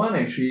one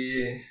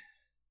actually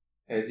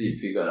has it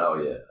figured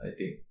out yet, I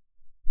think.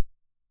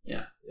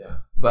 Yeah.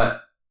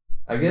 But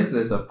I guess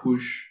there's a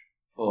push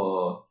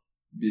for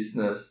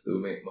business to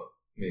make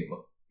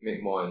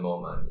more and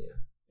more money.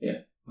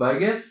 But I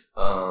guess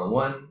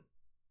one,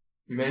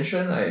 you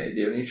mentioned like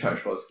they only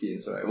charge for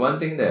skins, right? One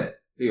thing that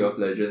League of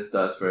Legends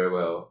does very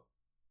well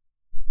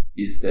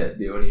is that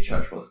they only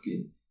charge for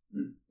skins.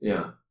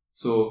 Yeah.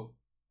 So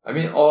I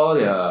mean, all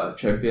their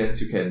champions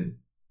you can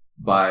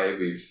buy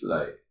with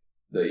like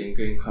the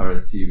in-game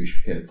currency which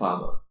you can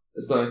farm.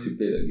 As long as you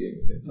play the game,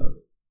 you can farm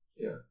it.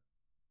 Yeah.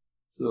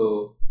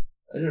 So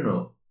I don't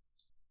know.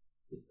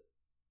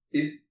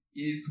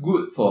 It's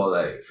good for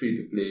like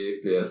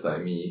free-to-play players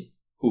like me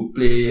who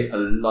play a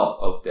lot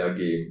of their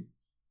game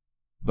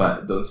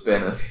but don't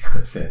spend a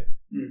single cent.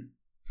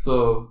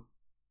 So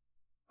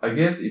I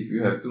guess if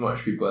you have too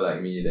much people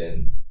like me,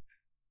 then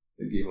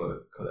the game will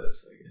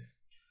collapse, I guess.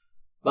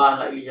 But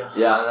unlikely,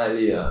 Yeah,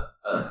 unlikely. A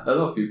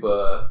lot of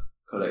people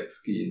collect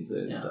skins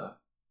and stuff.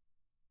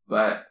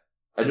 But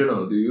I don't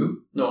know, do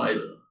you? No, I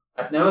don't know.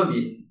 I've never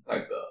been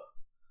like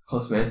a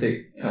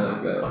cosmetic kind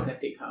of guy.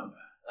 Cosmetic kind of guy.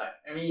 Like,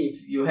 I mean,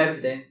 if you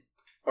have, then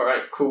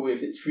alright, cool.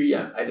 If it's free,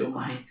 I don't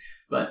mind.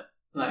 But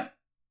like,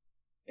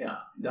 yeah,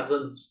 it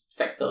doesn't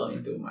factor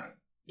into my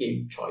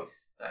game choice.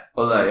 Like,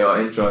 or like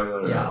your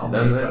enjoyment. Yeah, right? or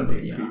my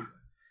enjoyment. Yeah.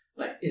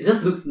 Like, it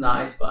just looks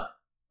nice, but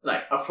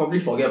like I'll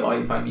probably forget about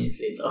it 5 minutes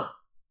later.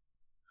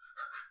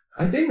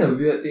 I think the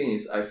weird thing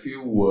is I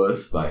feel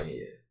worse buying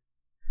it.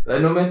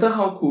 Like, no matter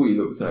how cool it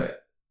looks, right?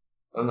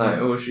 I'm like,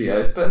 oh shit,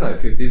 I spent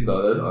like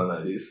 $15 on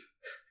like this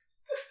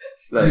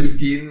like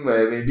skin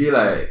where maybe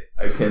like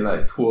I can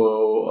like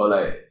twirl, or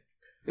like,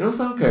 you know,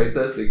 some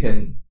characters they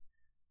can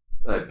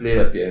like play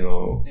the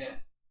piano. Yeah.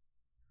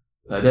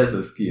 Like that's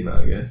the skin,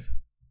 I guess.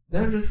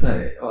 Then I'm just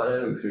like, oh,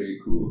 that looks really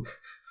cool.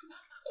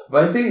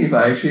 But I think if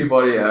I actually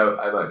bought it,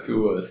 I might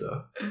feel worse.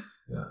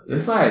 Yeah.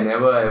 That's why I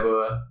never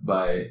ever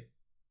buy.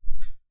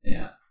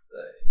 Yeah.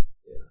 Like,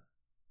 yeah.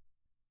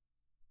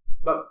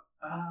 But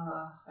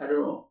I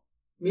don't know.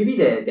 Maybe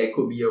there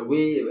could be a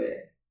way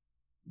where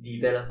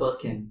developers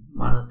can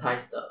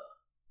monetize the.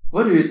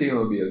 What do you think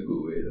will be a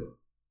good way though?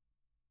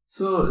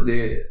 So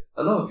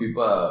a lot of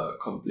people are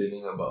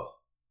complaining about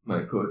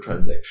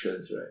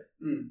microtransactions,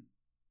 right?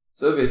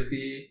 So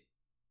basically,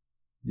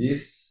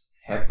 this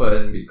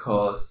happened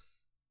because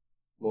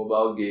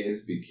mobile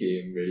games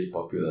became really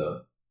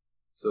popular.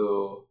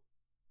 So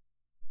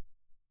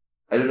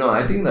I don't know,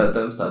 I think the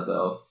term started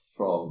off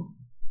from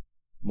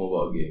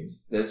mobile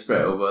games, then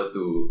spread over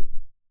to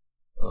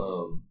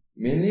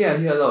mainly I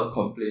hear a lot of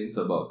complaints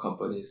about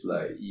companies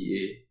like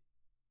EA,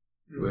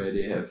 where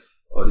they have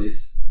all this.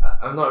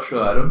 I'm not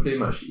sure, I don't play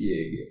much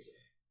EA games.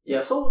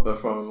 Yeah, so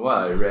but from what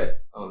I read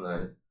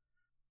online,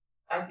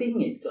 I think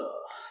it's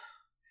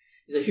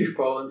a huge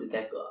problem to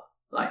tackle.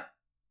 Like,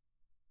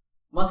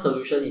 one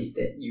solution is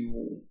that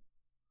you,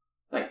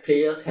 like,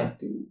 players have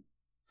to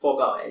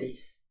fork out at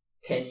least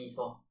pennies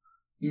or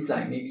means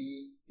like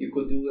maybe you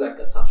could do like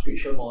a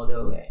subscription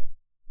model where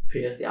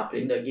players that are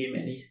playing the game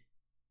at least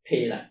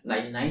pay like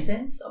 99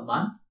 cents a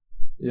month.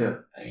 Yeah.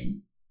 I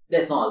mean,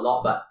 that's not a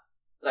lot, but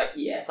like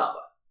it adds up.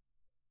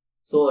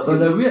 So but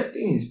the weird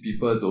thing is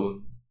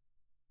people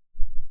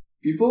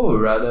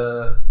would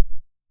rather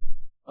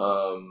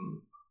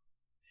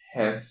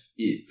have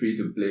it free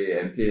to play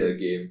and play the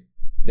game.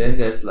 Then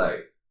there's like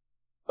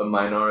a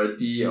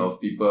minority of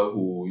people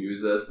who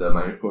uses the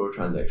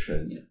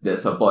microtransactions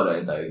that support the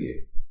entire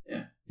game.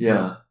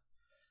 Yeah.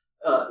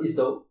 It's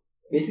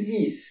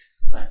basically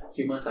like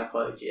human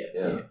psychology.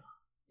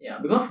 Yeah,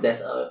 because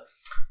there's a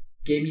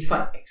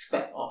gamified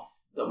aspect of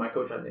the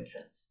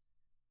microtransactions.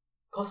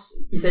 Because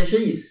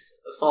essentially it's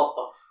a sort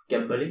of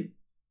gambling.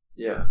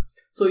 Yeah.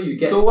 So you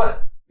get. So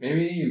what?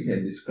 Maybe you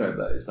can describe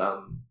like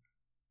some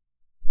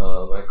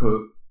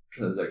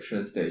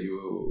microtransactions that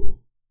you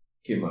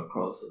came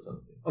across or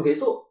something. Okay,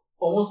 so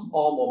almost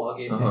all mobile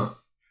games have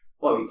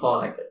what we call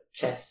like a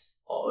chest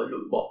or a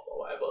loot box or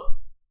whatever.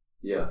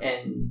 Yeah.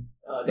 And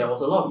there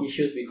was a lot of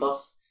issues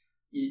because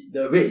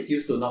the rates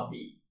used to not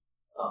be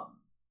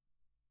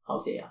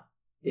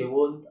they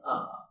weren't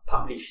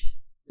published.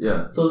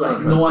 Yeah. So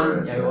like no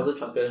one, yeah, it wasn't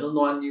transparent. So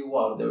no one knew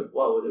what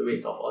were the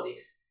rates of all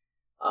these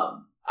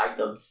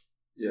items.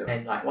 Yeah.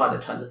 And like what are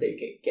the chances that you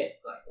can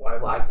get like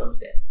whatever items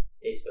that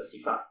they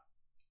specify.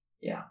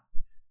 Yeah.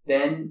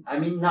 Then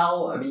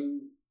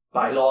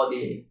by law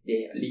they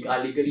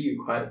are legally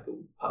required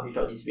to publish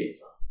all these rates.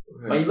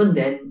 Okay. But even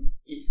then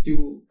it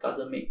still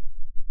doesn't make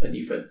a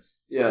difference.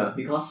 Yeah.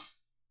 Because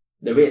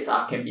the rates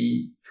can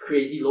be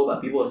crazy low,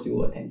 but people will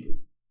still attempt to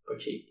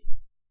purchase it.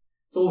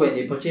 So when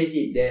they purchase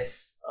it, there's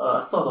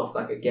a sort of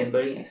like a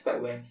gambling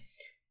aspect where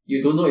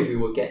you don't know if you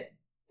will get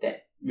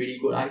that really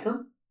good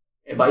item.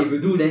 But if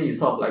you do, then you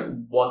sort of like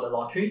won the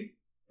lottery,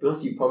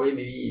 because you probably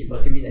maybe,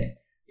 assuming that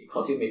it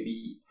costs you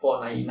maybe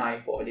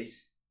 $4.99 for this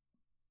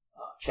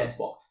chest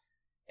box,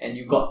 and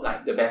you got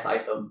like the best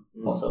item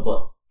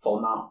possible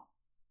for now,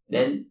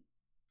 then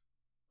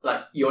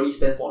like you only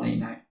spend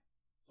 $4.99.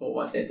 So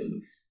what's there to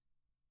lose?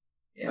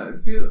 Yeah.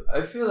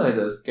 I feel like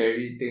the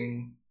scary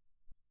thing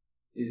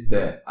is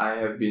that I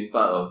have been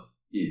part of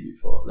it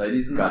before. Like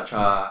this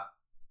gacha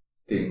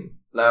thing.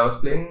 Like I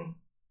was playing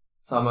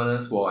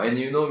Summoner's War, and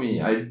you know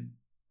me, I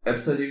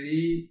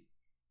absolutely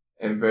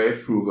am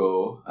very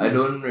frugal. I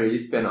don't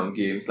really spend on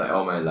games like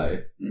all my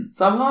life.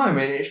 Somehow I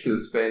managed to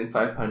spend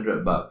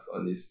 $500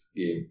 on this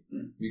game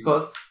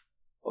because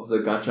of the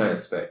gacha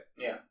aspect.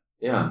 Yeah.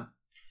 Yeah.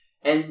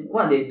 And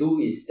what they do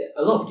is that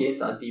a lot of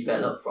games are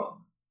developed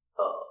from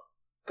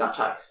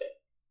gacha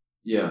aspect.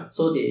 Yeah.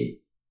 So they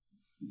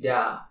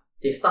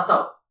start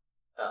out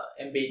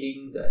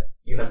embedding that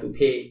you have to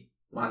pay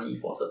money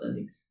for certain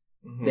things.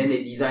 Mhm. Then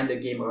they design the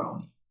game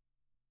around it.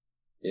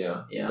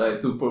 Yeah. Yeah.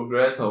 Like to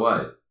progress or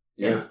what,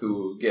 you Yeah. have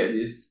to get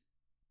this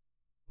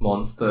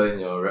monster in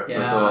your Yeah,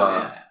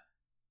 repertoire.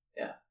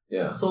 yeah.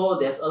 Yeah. So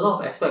there's a lot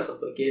of aspects of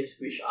the games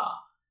which are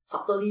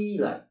subtly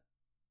like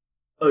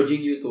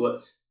urging you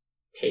towards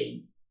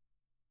paying.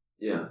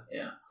 Yeah.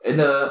 Yeah. And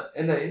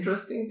the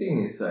interesting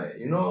thing is like,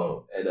 you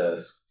know, at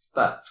the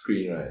start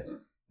screen, right?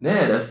 Then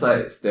at the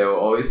sides there will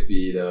always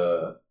be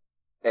the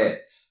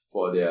ads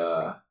for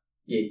their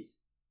Games.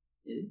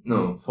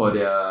 for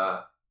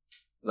their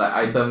like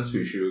items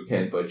which you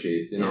can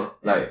purchase, you know.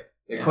 Yeah. Like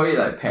they call it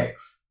like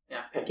packs.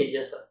 Yeah,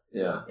 packages.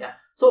 Yeah. Yeah.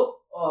 So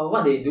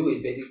what they do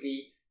is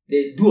basically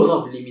they do a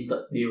lot of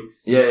limited deals.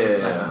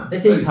 Yeah.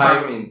 Let's say The you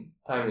time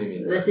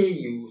limit. Let's say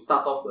you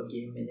start off a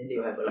game and then they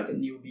will have like a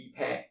newbie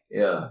pack.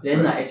 Yeah.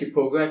 Then like as you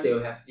progress, they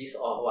will have this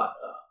or what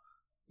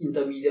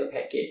intermediate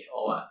package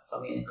or what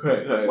something.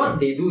 Correct. What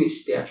they do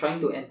is they are trying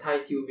to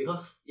entice you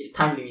because it's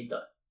time limited,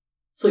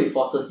 so it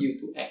forces you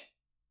to act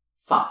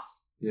fast.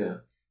 Yeah.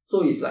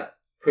 So it's like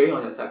preying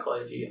on your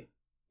psychology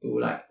to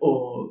like,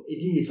 oh, it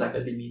is like a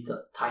limited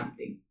time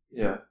thing.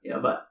 Yeah. Yeah,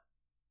 but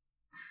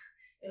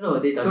you know,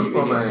 they So doesn't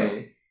from really my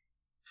affect.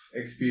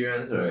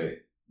 experience, right,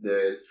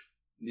 there's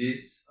this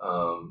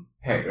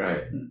pack,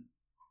 right?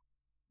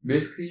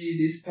 Basically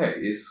this pack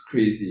is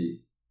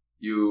crazy.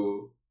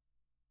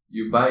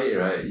 You buy it,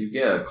 right, you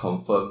get a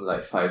confirmed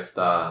like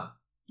 5-star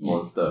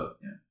monster.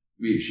 Yeah.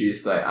 Which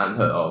is like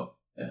unheard of.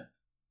 Yeah.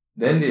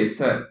 Then they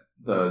set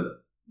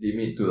the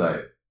limit to like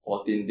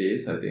 14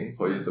 days, I think,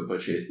 for you to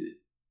purchase it.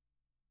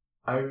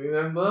 I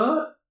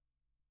remember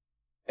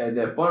at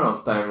that point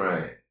of time,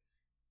 right,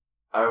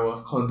 I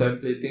was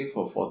contemplating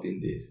for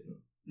 14 days, you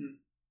know.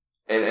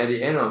 And at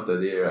the end of the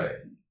day, right,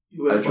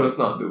 I chose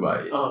not to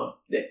buy it. Oh,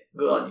 that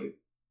good on you.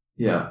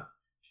 Yeah.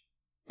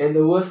 And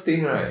the worst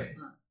thing, right,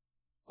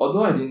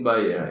 although I didn't buy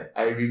it, right,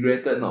 I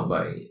regretted not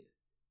buying it.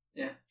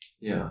 Yeah.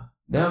 Yeah.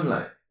 Then I'm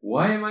like,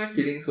 why am I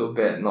feeling so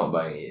bad not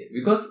buying it?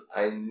 Because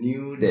I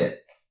knew that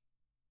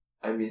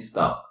I missed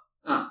out.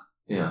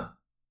 Yeah.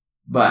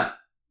 But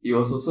it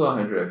was also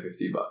 $150.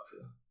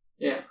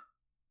 Yeah.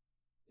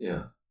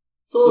 Yeah.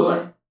 So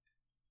like,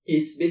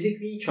 it's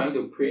basically trying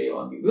to prey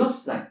on you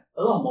because like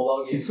a lot of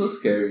mobile games. It's so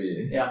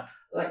scary. Yeah.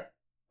 Like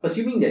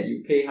assuming that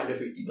you pay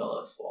 $150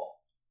 for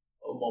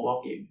a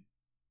mobile game.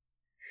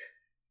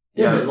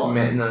 Yeah, That's it's a lot.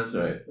 madness,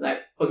 right? Like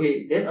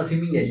okay, then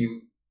assuming that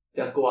you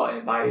just go out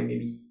and buy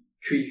maybe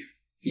 3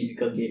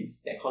 physical games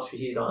that cost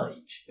 $50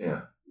 each.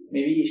 Yeah.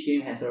 Maybe each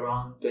game has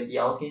around 20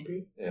 hours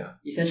gameplay. Yeah.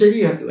 Essentially,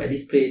 you have to at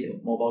least play the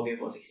mobile game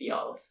for 60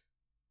 hours.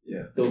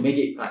 Yeah. To make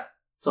it like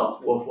sort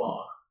of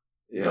worthwhile.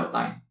 Yeah. Your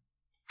time.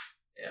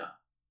 Yeah.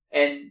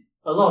 And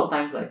a lot of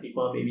times like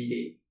people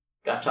maybe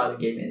they gacha the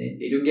game and then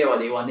they don't get what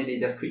they want, then they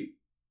just quit.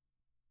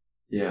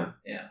 Yeah.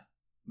 Yeah.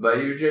 But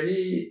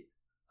usually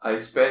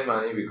I spend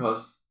money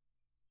because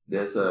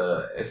there's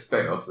a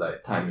aspect of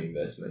like time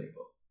investment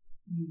involved.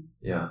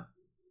 Yeah.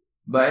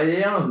 But at the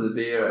end of the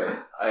day,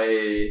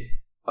 right,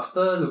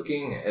 after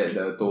looking at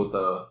the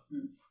total,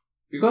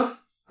 because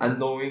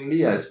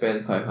unknowingly I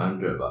spent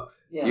 $500.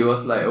 Yeah. It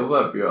was like over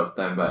a period of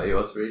time, but it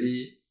was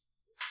really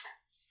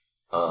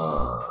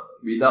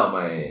without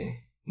my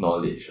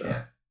knowledge.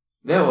 Yeah.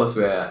 That was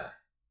where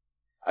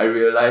I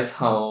realized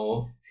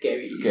how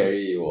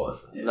Scary it was.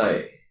 Yeah.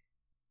 Like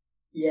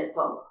Yeah,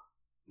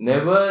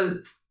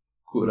 never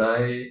could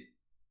I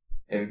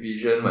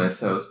envision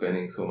myself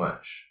spending so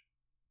much.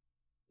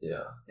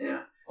 Yeah.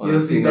 Yeah. On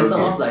You'll a be single better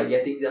game. off like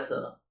getting just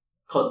a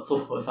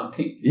console or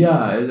something.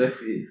 Yeah,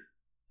 exactly.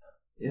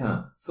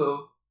 Yeah.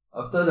 So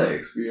after that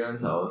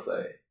experience, I was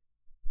like,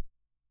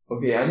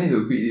 okay, I need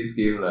to quit this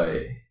game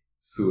like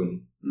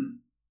soon.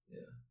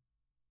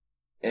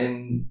 Yeah.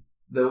 And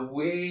the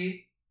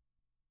way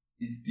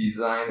it's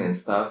designed and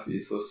stuff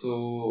is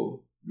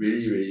also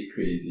really, really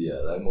crazy.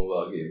 Like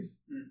mobile games.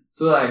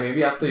 So like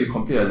maybe after you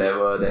complete a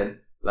level, then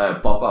like a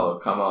pop-up will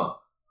come out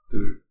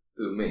to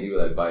make you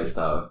like buy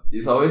stuff.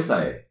 It's always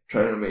like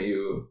trying to make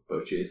you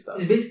purchase stuff.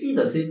 It's basically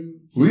the same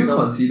system. Will you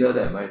consider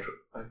that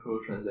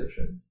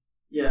microtransactions?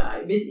 Yeah,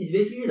 it's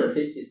basically the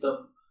same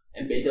system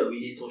embedded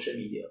within social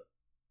media.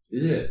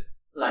 Is it?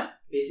 Like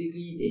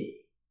basically they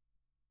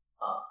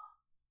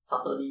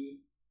subtly,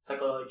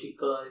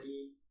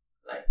 psychologically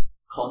like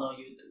corner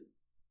you to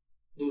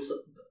do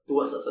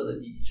towards a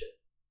certain decision.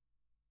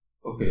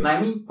 Okay. Like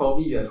I mean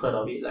probably you have heard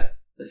of it, like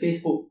the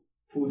Facebook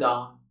pull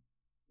down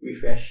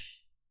refresh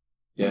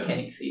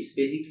mechanics is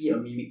basically a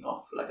mimic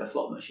of like a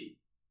slot machine.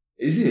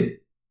 Is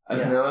it? I've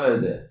never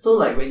heard that. So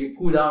like when you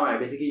pull down, right,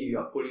 basically you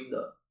are pulling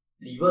the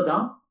lever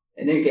down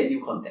and then you get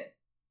new content.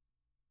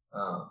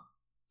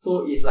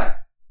 So it's like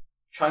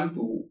trying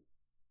to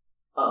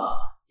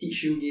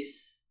teach you this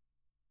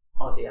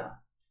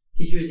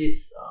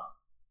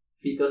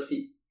physical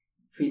seed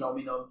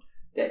phenomenon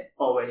that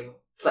when you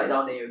slide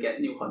down then you get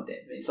new content.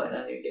 When you slide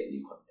down then you get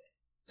new content.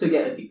 So you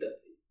get addicted.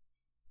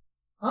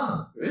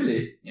 Ah,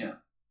 really? Yeah.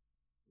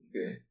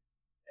 Okay.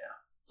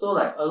 So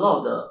like a lot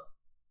of the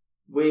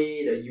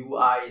way the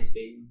UI is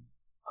being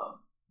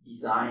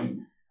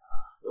designed,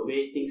 the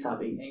way things are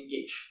being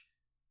engaged,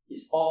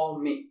 is all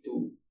made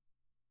to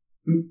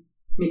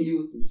make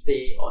you to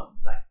stay on,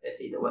 like, let's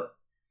say the word,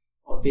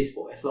 on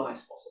Facebook as long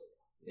as possible.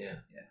 Yeah.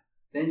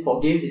 Then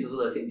for games, it's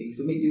also the same thing. It's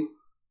to make you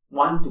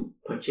want to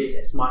purchase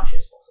as much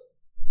as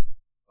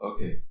possible.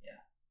 Okay.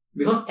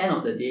 Because end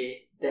of the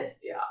day, that's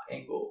their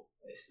end goal,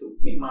 is to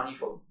make money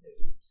from the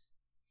games.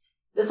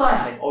 That's why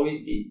I've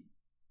always been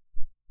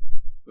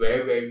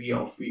very wary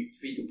of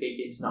free to play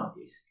games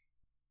nowadays.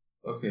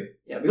 Okay.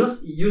 Yeah, because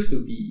it used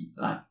to be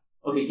like,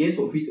 okay, games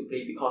were free to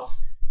play because,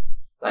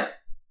 like,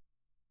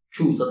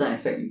 through certain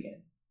aspect you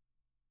can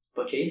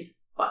purchase,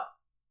 but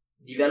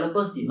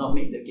developers did not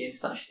make the game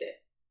such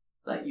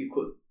that, like, you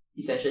could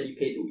essentially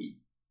pay to win.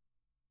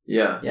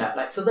 Yeah. Yeah,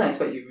 like certain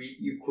aspects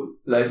you could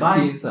Like buy.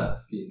 skins.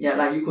 Yeah,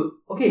 like you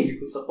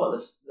could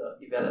support the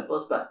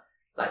developers, but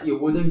like it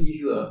wouldn't give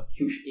you a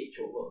huge edge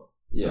over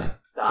Yeah.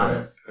 the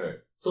others.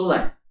 Correct. So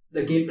like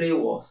the gameplay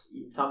was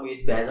in some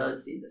ways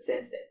balanced in the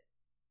sense that,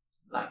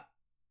 like,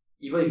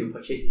 even if you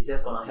purchase, it's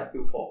just gonna help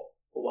you for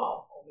a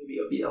while, or maybe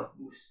a bit of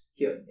boost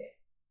here and there.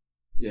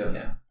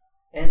 Yeah.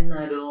 And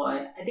I don't know,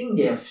 I think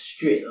they have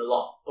strayed a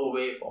lot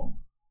away from.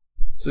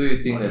 So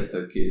you think that's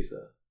the case?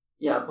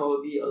 Yeah,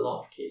 probably a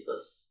lot of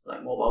cases,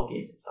 like mobile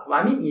games and stuff. But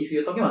I mean, if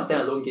you're talking about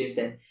standalone games,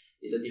 then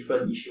it's a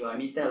different issue. I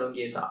mean, standalone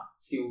games are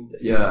still the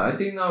same. Yeah, I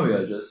think now we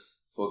are just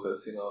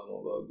focusing on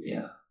mobile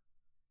games. Yeah.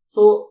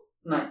 So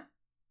like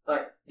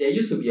there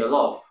used to be a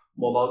lot of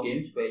mobile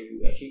games where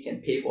you actually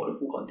can pay for the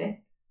full content.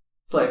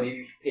 So like maybe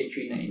you pay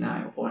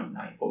 $3.99 or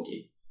 $4.99 for a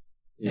game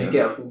and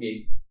get a full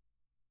game.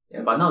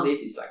 Yeah, but nowadays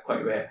it's like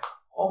quite rare.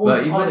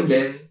 But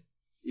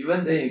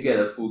even then you get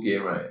a full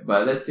game, right?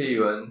 But let's say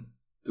you want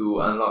to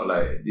unlock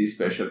like this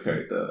special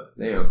character,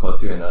 then it will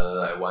cost you another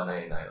like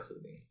 $1.99 or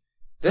something.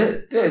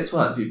 That is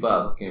what people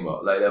are talking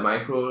about, like the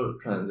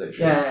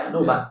microtransactions.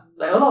 No, but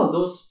like a lot of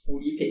those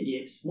fully paid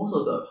games, most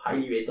of the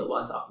highly rated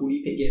ones are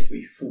fully paid games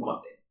with full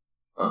content.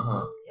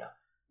 Yeah,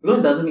 because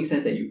it doesn't make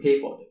sense that you pay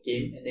for the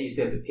game and then you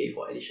still have to pay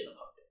for additional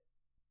content.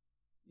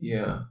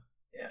 Yeah.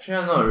 Actually,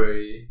 I'm not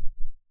really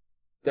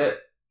that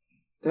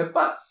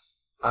part.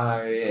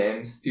 I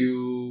am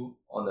still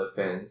on the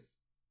fence.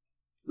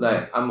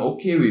 Like, I'm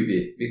okay with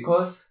it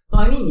because... No,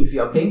 I mean, if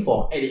you are paying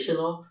for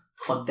additional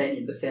content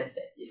in the sense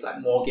that it's like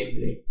more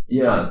gameplay.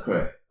 Yeah,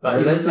 correct. But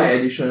if let's say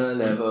additional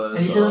levels...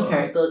 Additional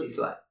characters is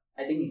like,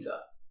 I think it's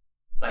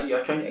like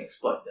you're trying to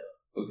exploit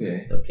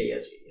the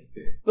players really.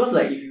 Okay. Because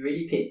like, if you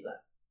really paid like,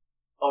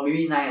 or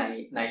maybe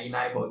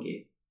 $9.99 for a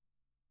game,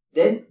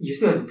 then you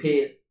still have to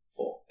pay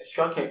for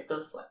extra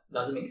characters, like,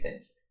 doesn't make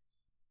sense.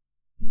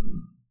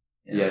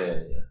 Yeah.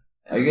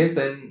 I guess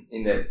then,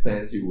 in that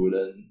sense, you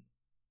wouldn't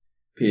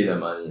pay the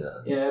money.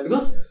 Yeah,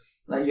 because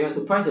like you have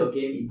to price your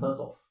game in terms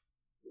of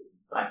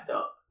like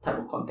the type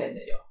of content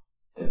that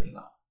you're putting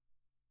out.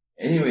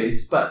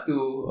 Anyways, part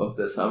 2 of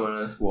the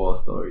Summoners War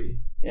story.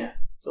 Yeah,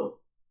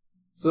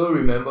 So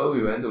remember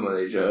we went to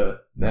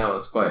Malaysia, then I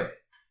was quite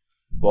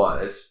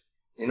bored as,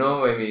 you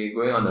know, when we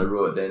going on the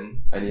road,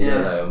 then I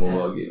needed like a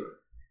mobile game.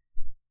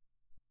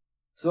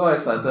 So I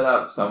started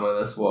up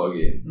Summoners War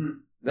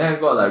again. Then I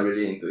got like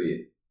really into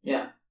it.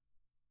 Yeah.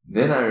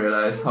 Then I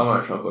realized how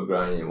much of a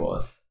grind it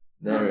was.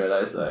 Then I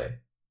realized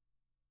like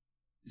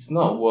it's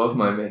not worth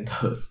my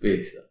mental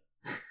space.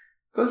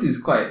 Because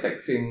it's quite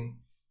taxing,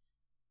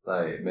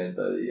 like,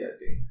 mentally, I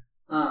think.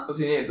 Because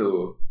you need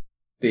to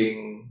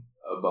think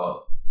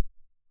about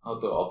how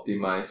to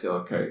optimize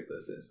your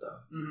characters and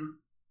stuff.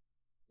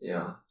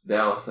 Yeah. Then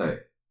I was like,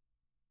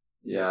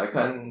 yeah, I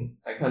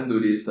can't do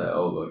this like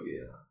all over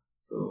again.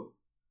 So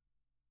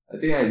I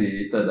think I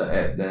deleted the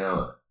app. Then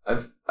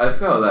I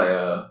felt like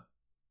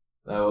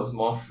I was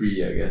more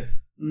free, I guess.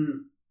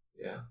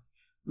 Yeah.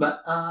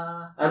 But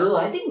I don't know,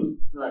 I think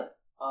like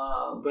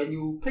when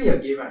you play a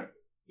game, right,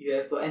 you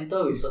have to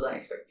enter with certain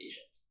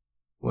expectations.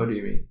 What do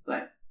you mean?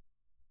 Like,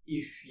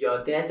 if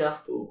you're there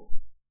just to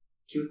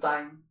kill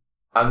time.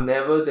 I'm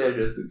never there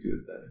just to kill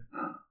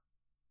time.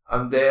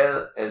 I'm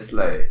there as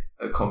like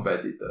a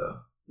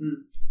competitor.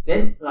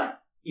 Then like,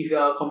 if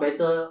you're a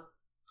competitor,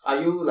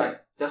 are you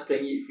like just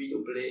playing it free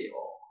to play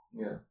or?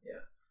 Yeah.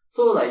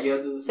 So like you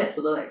have to set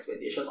certain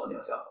expectations on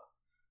yourself,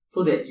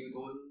 so that you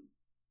don't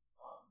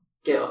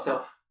get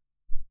yourself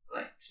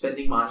like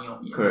spending money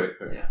on it.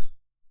 Correct. Yeah.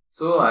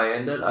 So I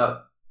ended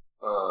up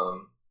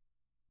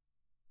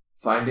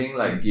finding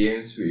like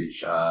games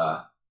which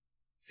are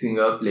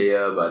single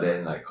player but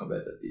then like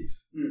competitive.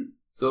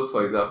 So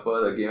for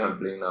example, the game I'm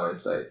playing now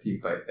is like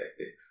Teamfight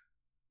Tactics.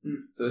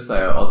 So it's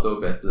like an auto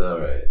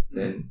battler, right?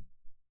 Then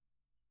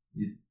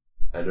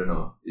I don't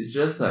know. It's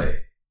just like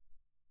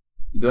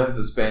you don't have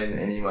to spend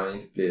any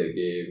money to play the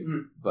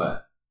game,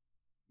 but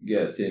you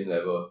get the same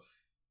level of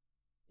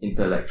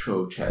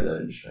intellectual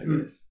challenge, I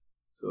guess.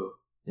 So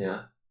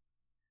yeah,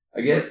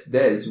 I guess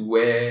that is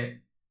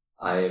where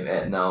I am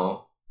at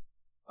now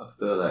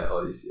after like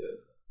all these years.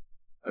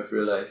 I've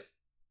realized,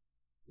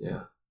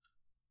 yeah,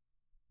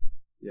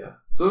 Yeah.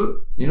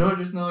 So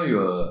just now you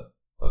were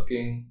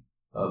talking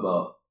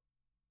about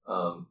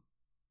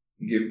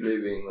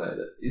gameplay being like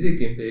that. Is it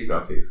gameplay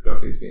graphics?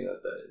 Graphics being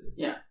like that, is it?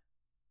 Yeah.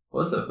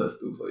 What's the first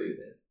two for you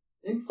then?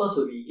 I think first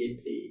would be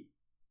gameplay.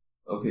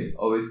 Okay,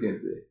 always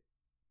gameplay.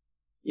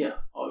 Yeah,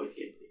 always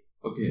gameplay.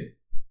 Okay.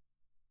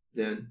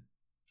 Then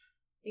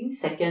I think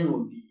second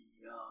would be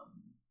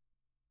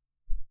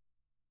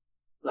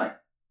like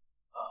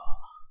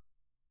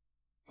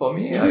for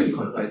me, maybe it's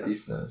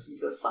competitiveness.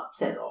 it's a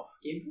subset of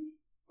gameplay.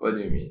 What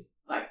do you mean?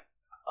 Like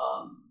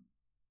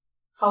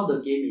how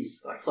the game is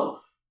like sort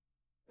of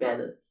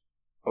balanced.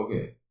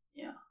 Okay.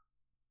 Yeah.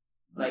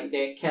 Like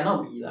there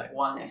cannot be like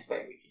one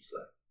aspect which is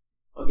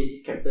like, okay,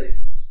 this character is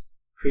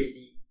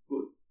crazy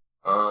good.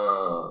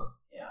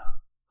 Yeah.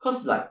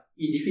 Cause like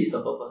it defeats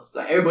the purpose.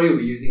 Like everybody will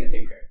be using the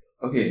same character.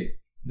 Okay.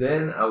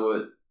 Then I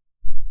would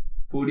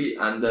put it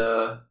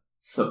under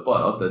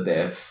support of the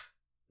devs.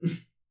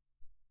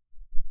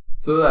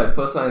 So like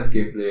first one is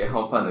gameplay,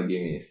 how fun the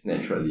game is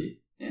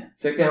naturally. Yeah.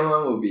 Second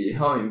one would be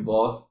how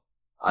involved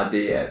are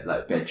they at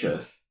like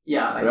patches.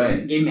 Yeah, like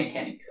right. game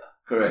mechanics.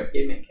 Correct.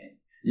 Game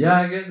mechanics. Yeah,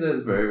 I guess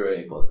that's very,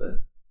 very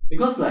important.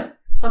 Because like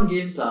some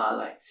games are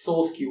like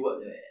so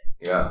skewed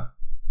that Yeah.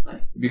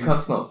 like it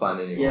becomes not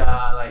fun anymore.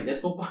 Yeah, like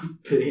there's no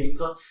point playing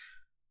because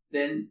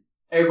then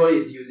everybody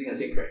is using the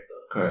same character.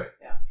 Correct.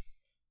 Yeah.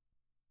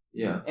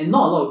 Yeah. And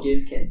not a lot of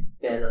games can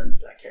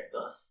balance like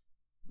characters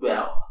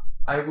well.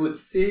 I would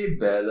say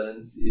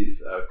balance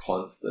is a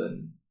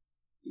constant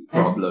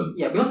problem.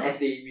 Yeah, because as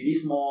they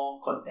release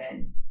more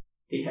content,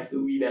 they have to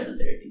rebalance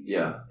everything.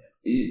 Yeah.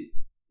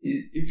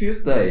 It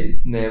feels like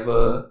it's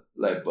never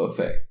like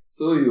perfect.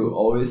 So you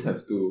always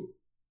have to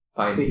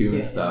fine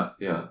tune stuff.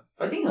 Yeah.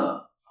 I think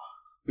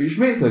which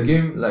makes the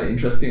game like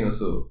interesting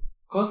also.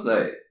 Cause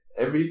like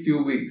every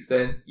few weeks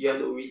then you have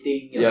to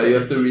rethink. You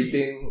have to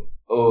rethink.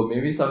 Oh,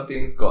 maybe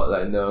something's got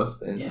like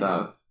nerfed and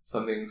stuff.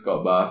 Something's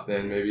got buffed.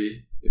 Then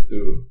maybe you have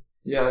to.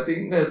 Yeah, I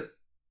think that's.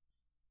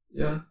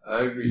 Yeah,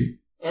 I agree.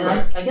 And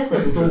I guess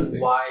that's also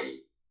why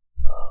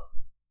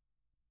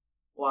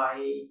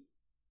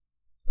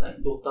like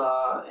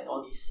Dota and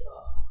all these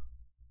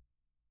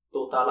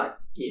Dota like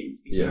games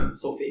became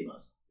so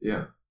famous.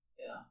 Yeah.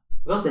 Yeah.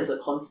 Because there's a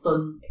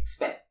constant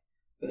aspect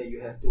where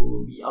you have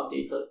to be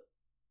updated,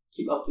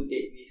 keep up to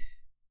date with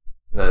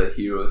the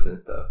heroes and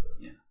stuff.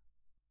 Yeah.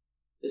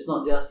 It's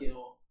not just,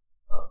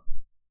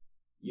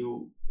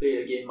 you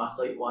play the game,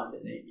 master it once,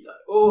 and then you be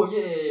like, oh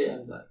yeah,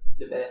 I'm like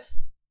the best.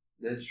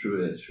 That's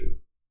true.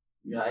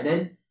 Yeah, and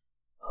then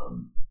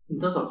in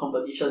terms of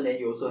competition, then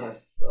you also have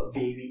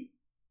varied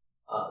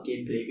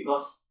gameplay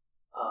because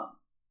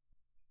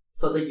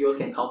certain heroes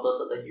can counter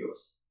certain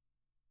heroes.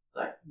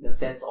 Like in the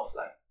sense of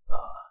like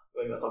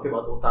when you're talking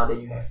about Dota,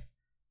 then you have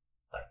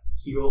like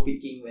hero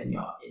picking when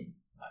you're in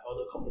like all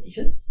the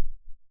competitions.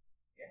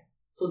 Yeah.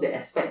 So the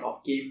aspect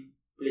of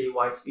gameplay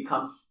wise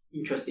becomes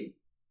interesting.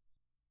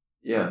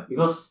 Yeah.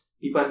 Because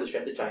people have to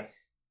strategize.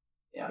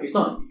 Yeah. If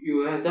not,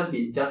 you have just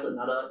been just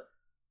another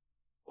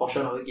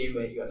portion of the game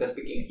where you are just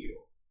picking a hero.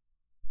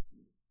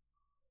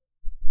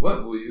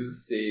 What would you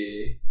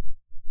say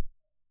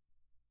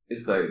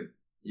is like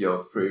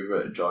your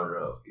favorite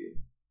genre of game?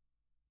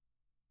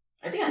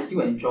 I think I still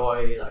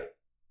enjoy like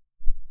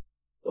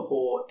the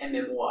whole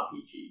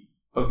MMORPG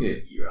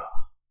era.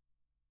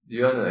 Do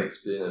you want to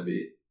explain a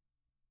bit?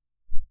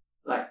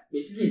 Like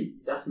basically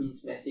it just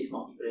means massive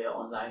multiplayer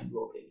online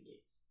role-playing games.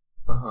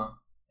 Yeah.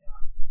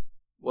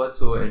 What's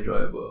so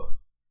enjoyable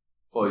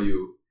for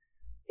you?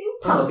 I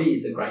think part of it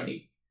is the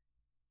grinding.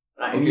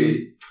 Like I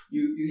mean,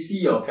 you see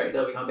your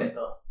character become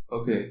better.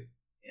 Okay.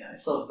 Yeah,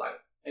 it's sort of like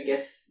I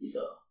guess it's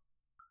a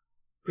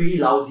pretty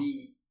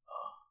lousy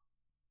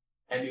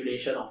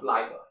emulation of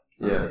life.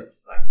 Yeah.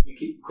 Like you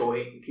keep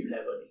growing, you keep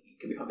leveling, you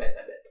can become better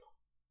and better.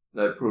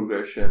 Like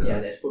progression. Yeah,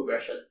 there's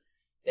progression.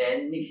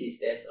 Then next is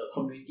there's a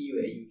community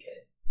where you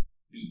can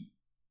be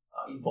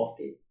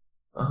involved in.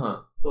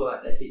 So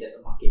like let's say there's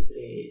a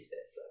marketplace,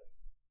 there's like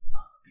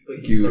people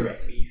you can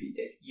interact with,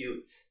 there's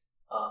guilds,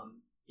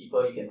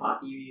 people you can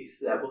party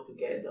with, level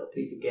together,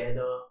 play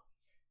together.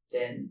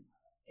 Then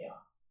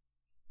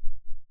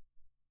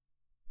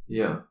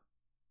yeah.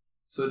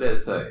 So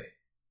that's like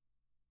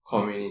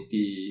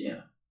community.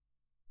 Yeah.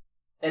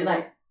 And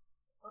like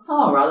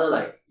somehow or rather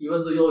like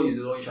even though you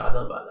don't know each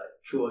other, but like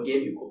through a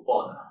game you could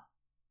bond.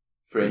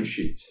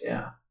 Friendships.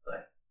 Yeah.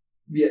 Like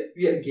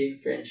weird game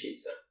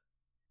friendships.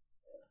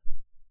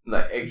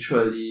 Like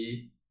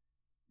actually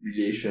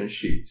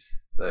relationships.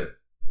 Like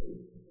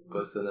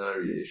personal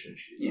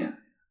relationships. Yeah.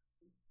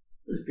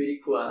 It's pretty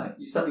cool. Like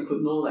you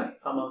could know like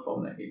someone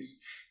from like maybe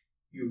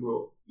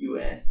Europe,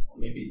 US, or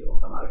maybe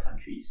some other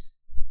countries.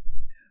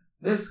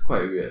 That's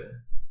quite weird.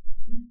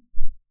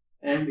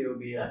 And you'll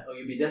be like,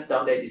 you'll be just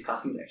down there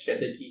discussing like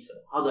strategies.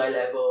 How do I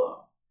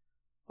level?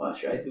 What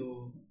should I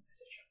do?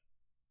 Etc.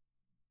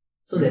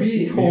 So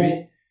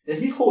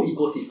there's this whole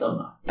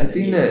ecosystem. I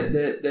think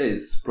that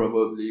is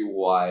probably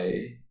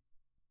why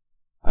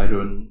I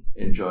don't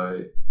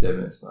enjoy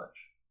them as much.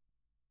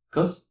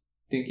 Cause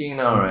thinking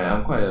now, right,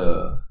 I'm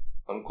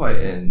quite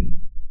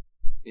an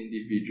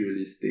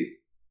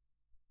individualistic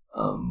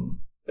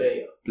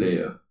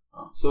player.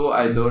 So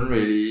I don't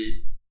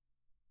really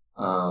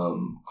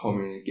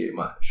communicate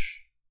much.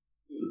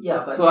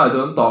 Yeah, but So I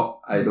don't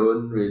talk. I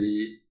don't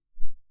really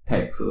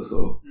text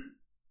also.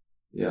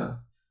 Yeah.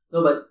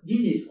 no, but this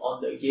is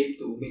on the game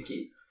to make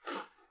it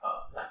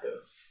like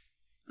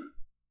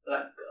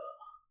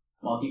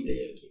a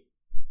multiplayer game.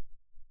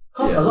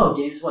 Cause a lot of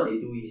games, what they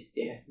do is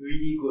they have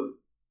really good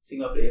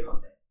single player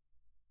content,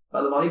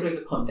 but the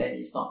multiplayer content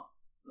is not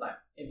like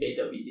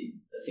embedded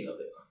within the single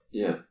player content.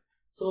 Yeah.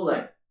 So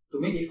like to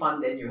make it fun,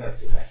 then you have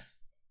to have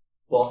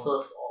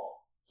bosses or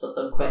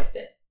certain quests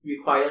that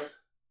requires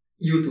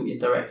you to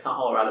interact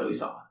somehow or rather with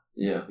someone.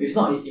 Yeah. If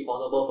not, it's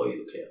impossible for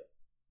you to clear.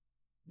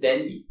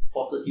 Then it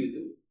forces you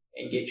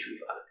to engage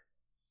with others.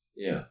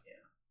 Yeah.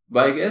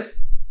 But I guess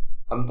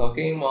I'm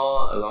talking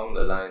more along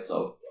the lines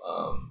of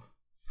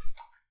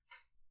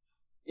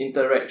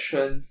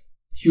interactions,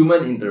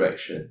 human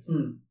interactions.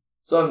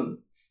 So I'm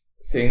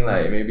saying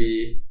like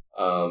maybe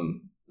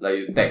like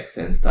you text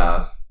and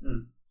stuff,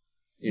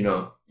 you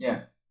know.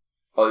 Yeah.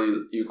 Or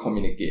you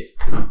communicate.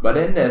 But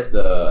then there's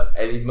the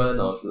element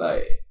of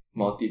like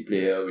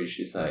multiplayer, which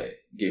is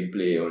like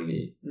gameplay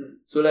only.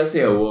 So let's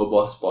say a world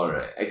boss spawn,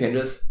 right? I can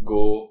just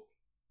go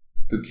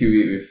to kill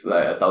it with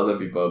like 1,000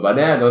 people, but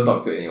then I don't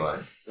talk to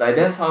anyone. Like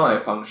that's how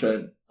I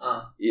function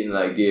in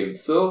like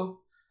games. So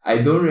I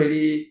don't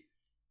really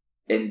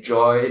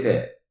enjoy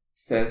that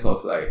sense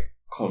of like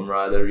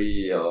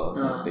camaraderie or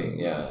something.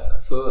 Yeah.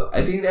 So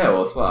I think that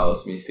was what I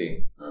was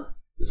missing.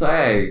 That's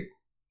why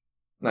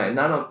like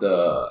none of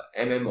the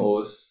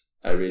MMOs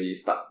I really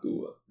stuck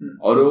to.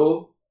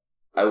 Although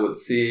I would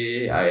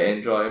say I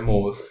enjoy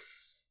most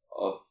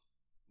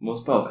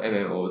part of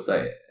MMOs,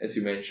 like as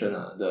you mentioned,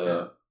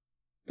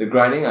 the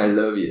grinding, I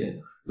love it.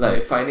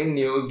 Like finding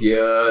new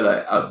gear,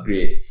 like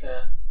upgrades,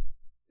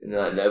 and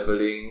like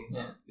leveling,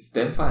 it's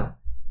damn fun.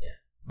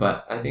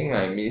 But I think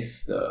I miss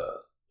the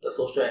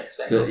social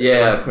aspect.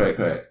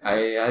 Correct.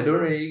 I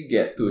don't really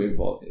get too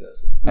involved in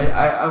this.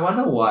 I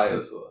wonder why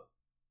also.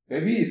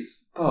 Maybe it's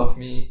part of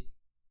me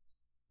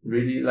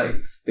really like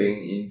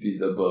staying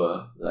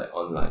invisible like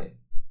online.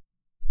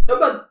 No,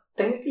 but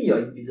technically you're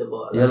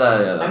invisible. Like,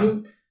 yeah. I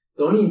mean,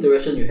 the only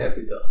interaction you have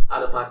with the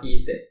other party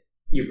is that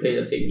you play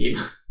the same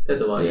game.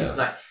 That's about it.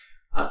 Like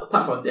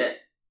apart from that,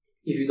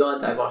 if you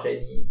don't divulge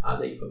any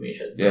other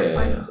information, that's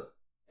fine also.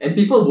 And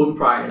people won't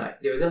pry.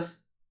 Like they'll just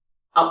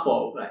up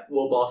for like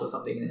world boss or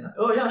something, and they're like,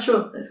 oh yeah,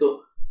 sure, let's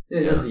go.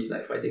 They'll just be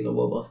like fighting the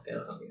world boss again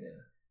or something.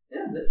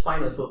 Yeah, that's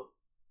fine also.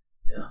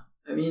 Yeah,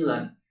 I mean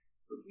like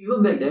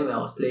even back then when I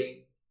was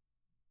playing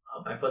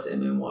my first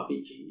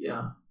MMORPG,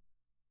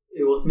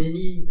 it was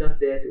mainly just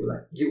there to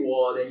like guild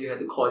war. Then you had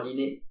to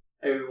coordinate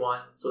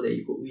everyone so that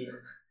you could win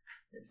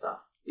and stuff.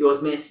 It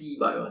was messy,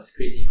 but it was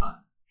crazy fun.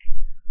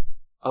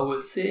 I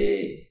would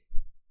say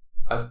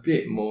I've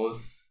played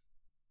most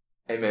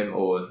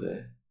MMOs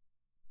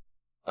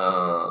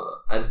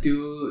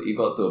until it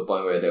got to a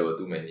point where there were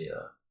too many.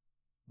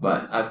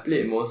 But I've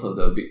played most of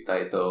the big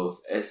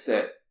titles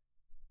except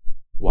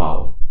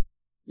WoW.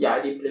 Yeah,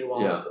 I didn't play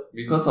WoW. Yeah, also.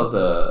 Because of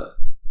the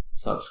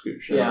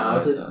subscription. Yeah, I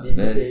also didn't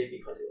play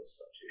because it was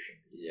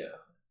subscription. Yeah.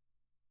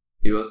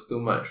 It was too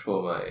much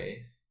for my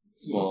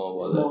small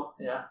wallet.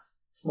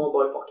 Small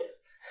boy pocket.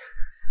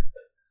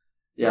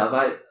 Yeah,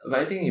 but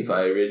I think if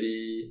I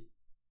really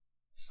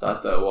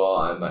started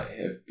WoW, I might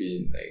have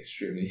been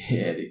extremely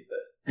addicted.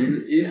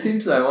 It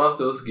seems like one of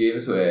those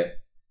games where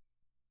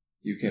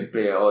you can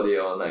play all day,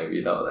 all night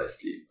without like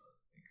sleep.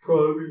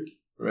 Probably.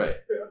 Right.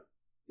 Yeah.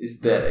 It's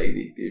that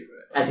addictive,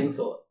 right? I think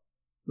so.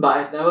 But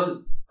I've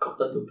never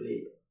gotten to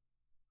play it.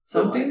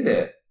 Something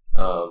that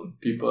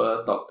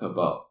people talked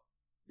about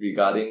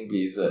regarding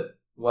Blizzard,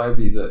 why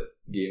Blizzard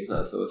games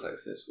are so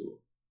successful,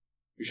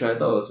 which I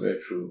thought was very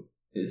true.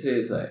 It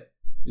says like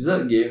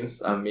Blizzard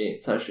games are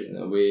made such in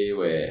a way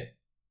where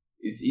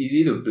it's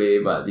easy to play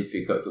but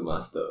difficult to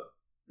master.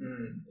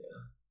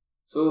 Yeah.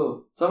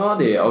 So somehow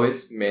they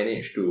always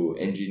manage to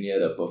engineer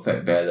the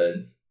perfect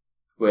balance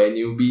where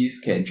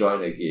newbies can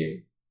join the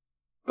game,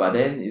 but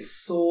then it's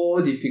so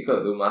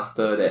difficult to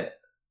master that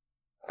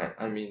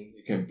I mean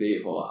you can play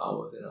it for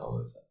hours and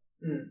hours.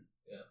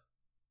 Yeah.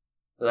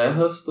 Like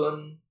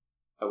Hearthstone,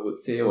 I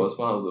would say was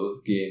one of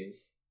those games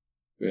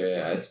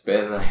where I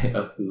spent like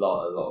a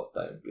lot of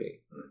time playing.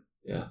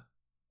 Yeah.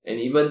 And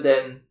even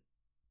then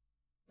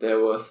it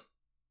was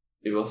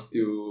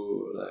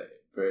still like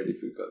very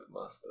difficult to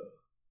master.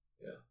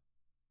 Yeah.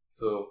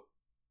 So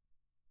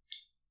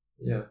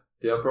yeah,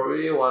 they are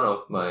probably one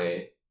of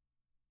my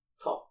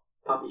top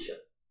publisher.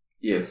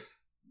 Yes,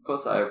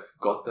 because I've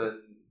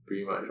gotten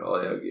pretty much all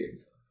their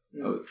games,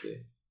 I would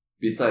say.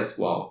 Besides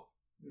WoW.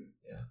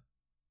 Yeah.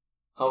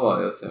 How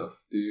about yourself?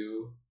 Do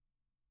you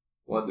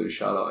want to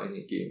shout out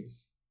any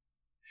games?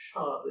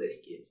 Shout out any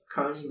games?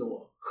 Currently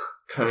no.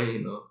 Currently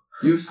no.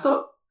 You've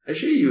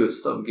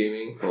stopped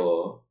gaming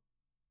for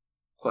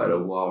quite a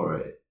while,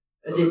 right?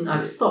 As in,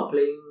 I've stopped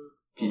playing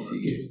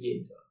PC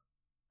games.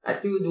 I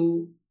still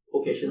do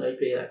occasionally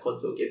play like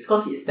console games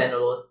because it's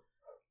standalone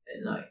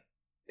and like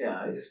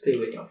I just play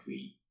when you're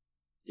free.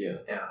 Yeah.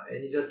 Yeah,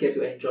 and you just get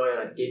to enjoy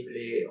like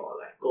gameplay or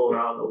like go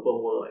around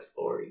open world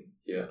exploring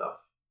stuff.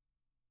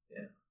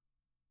 Yeah.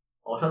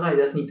 Or sometimes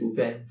you just need to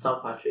vent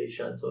some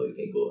frustration, so you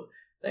can go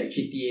like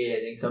GTA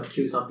and then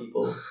kill some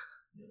people.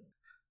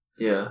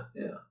 Yeah.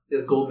 Yeah.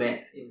 Just go mad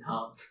in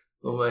town.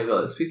 Oh my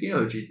god, speaking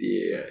of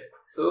GTA, right?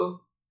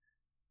 So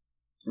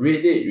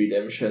Red Dead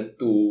Redemption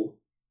 2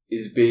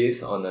 is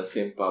based on the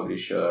same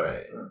publisher,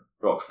 right?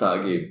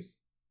 Rockstar Games.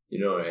 You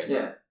know, right?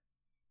 Yeah.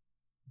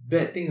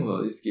 Bad thing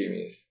about this game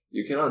is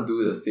you cannot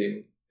do the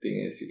same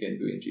thing as you can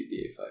do in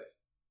GTA 5.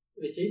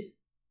 Which is?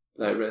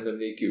 Like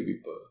randomly kill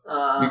people.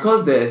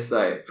 Because there's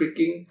like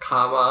freaking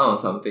karma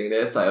or something,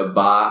 there's like a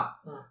bar.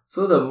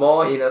 So the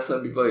more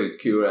innocent people you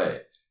kill,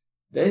 right,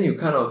 then you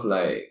kind of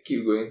like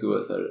keep going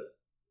towards the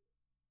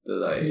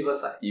like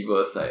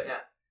evil side. Yeah.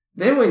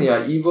 Then when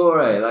you're evil,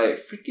 right,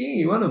 like freaking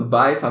you want to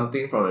buy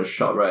something from the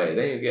shop, right,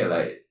 then you get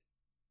like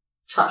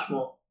charge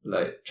more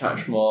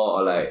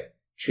or like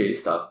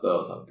chased after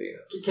or something.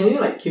 Can you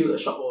like kill the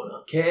shop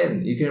owner?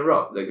 You can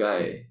rob the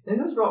guy. Then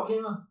just rob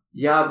him.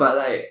 Yeah, but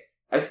like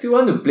I still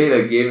want to play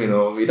the game, you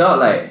know, without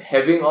like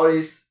having all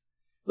these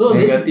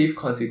negative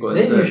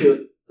consequences. Then you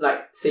should like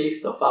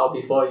save the file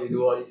before you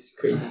do all these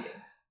crazy things.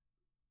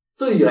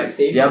 So you like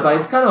save. Yeah, but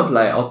it's kind of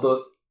like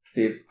auto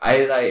save.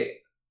 I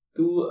like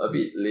do a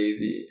bit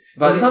lazy.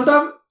 But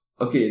sometimes,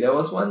 okay, there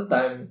was one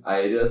time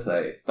I just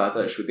like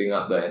started shooting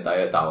up the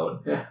entire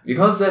town. Yeah.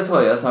 Because that's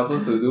what you're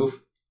supposed to do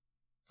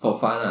for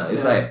fun.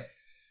 It's like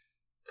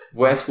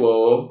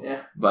Westworld,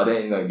 but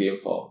then in a game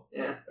form.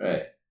 Yeah.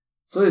 Right?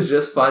 So it's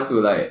just fun to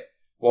like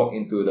walk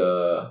into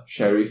the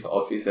sheriff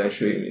office and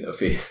shoot him in the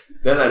face.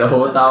 Then like the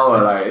whole town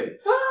will like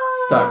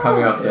start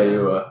coming after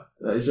you.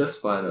 Like, it's just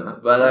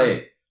fun. But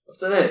like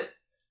after that,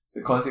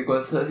 the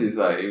consequences is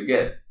like you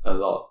get a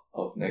lot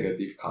of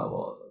negative karma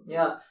or something.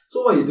 Yeah.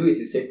 So what you do is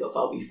you save the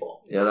file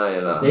before. Yeah.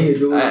 Then you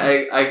do.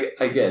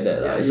 I get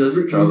that. Yeah, It's you,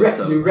 just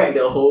you wreck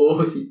the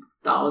whole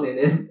town and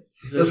then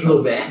just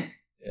look bad.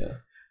 Yeah.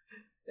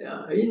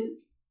 Yeah. I mean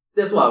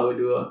that's what I would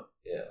do.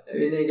 Yeah. I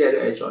mean then you get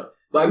to enjoy.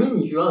 But I mean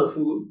if you want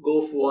to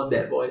go full on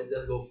that boy,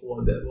 just go full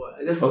on that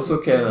boy.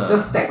 Also can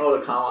just stack all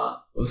the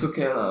karma. Also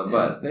can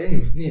but then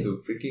you need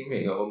to freaking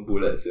make your own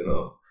bullets, you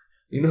know.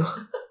 You know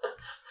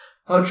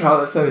how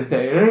troublesome is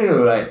that? You need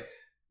to like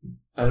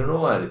I don't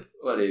know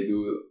what they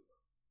do.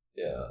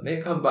 Yeah, then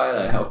you can't buy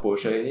like health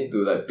potion. You need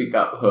to like pick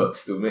up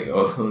herbs to make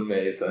your own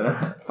medicine.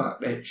 Fuck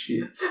that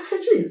shit.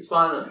 Actually, it's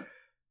fun.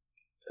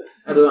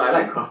 I don't know. I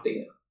like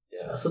crafting.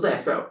 Yeah, a certain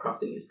aspect of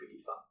crafting is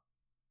pretty fun.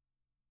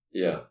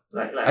 Yeah,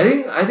 like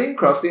I think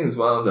crafting is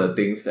one of the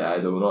things that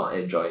I do not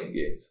enjoy in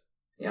games.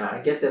 Yeah,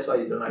 I guess that's why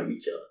you don't like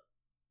Witcher.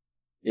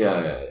 Yeah.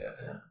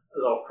 A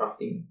lot of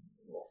crafting.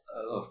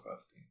 A lot of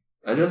crafting.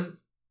 I just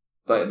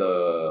like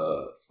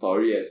the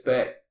story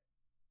aspect,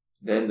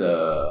 then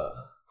the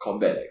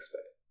combat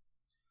aspect.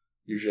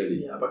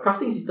 Usually. Yeah, but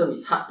crafting system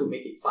is hard to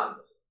make it fun.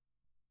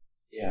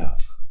 Yeah.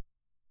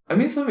 I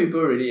mean some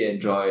people really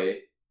enjoy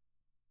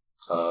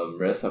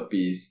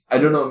recipes. I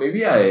don't know,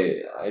 maybe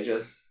I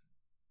just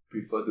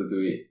prefer to do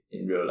it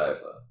in real life.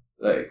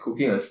 Like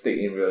cooking a steak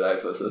in real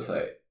life versus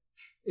like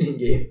in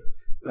game.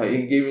 Like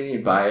in game you need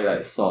to buy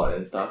like salt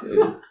and stuff.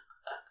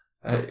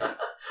 Like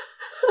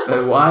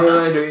why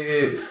am I doing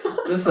this?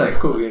 Just like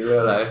cook in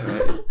real life,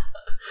 right?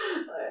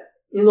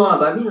 You know,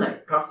 but I mean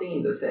like crafting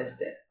in the sense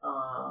that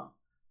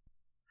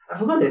I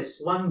forgot there's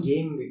one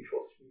game which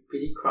was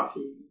pretty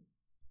crafty.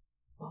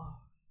 Oh,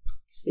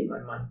 slipped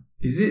my mind.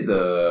 Is it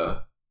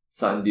the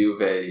Sundew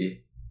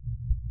Valley?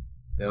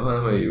 The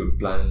one where you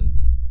plant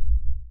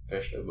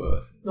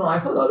vegetables? No, I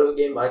heard the other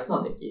game, but it's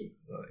not the game.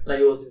 Right. Like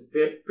it was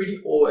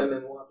pretty old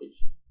MMORPG.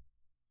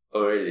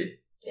 Oh really?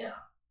 Yeah.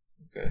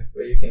 Okay.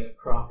 Where you can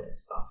craft and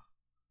stuff.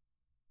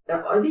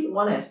 I think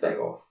one aspect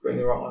of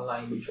Ragnarok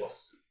Online which was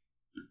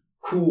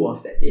cool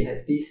was that it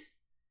has this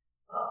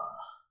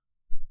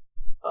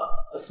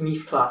a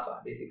smith class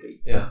basically.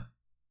 Yeah.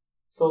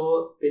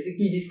 So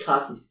basically this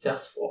class is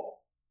just for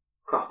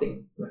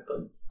crafting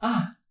weapons.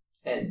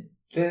 And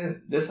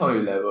then that's how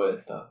you level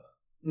and stuff.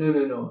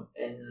 No.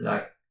 And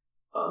like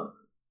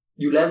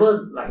you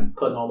level like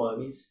per normal,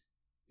 means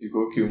you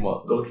go kill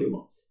mobs.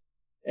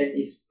 And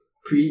it's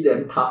pretty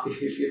damn tough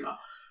if you are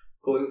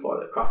going for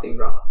the crafting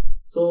route.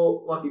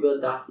 So what people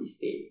does is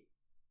they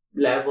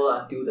level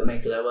until the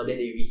max level, then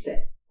they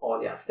reset all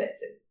their stats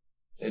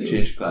and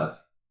change class.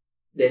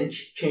 Then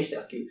change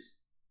their skills.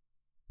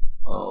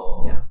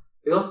 Oh. Yeah.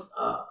 Because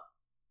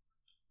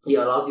it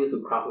allows you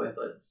to craft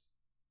weapons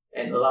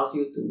and allows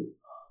you to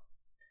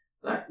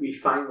like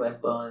refine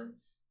weapons,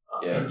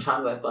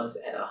 enchant weapons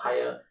at a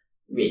higher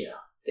rate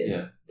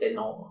than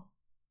normal.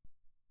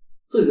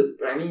 So it's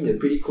a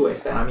pretty cool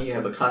aspect. I mean you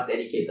have a class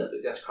dedicated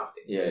to just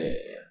crafting. Yeah.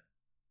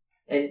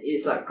 And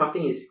it's like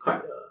crafting is quite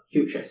a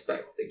huge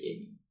aspect of the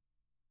gaming.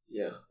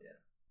 Yeah.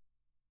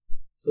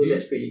 So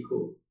that's pretty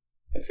cool.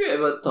 Have you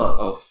ever thought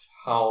of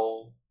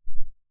how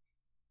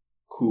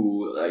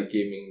cool like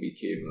gaming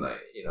became like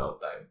in our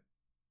time?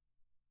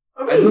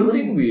 I don't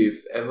think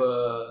we've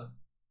ever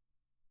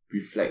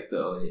reflected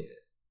on it.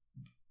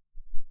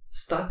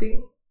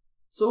 Starting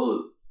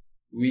So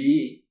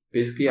we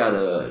basically are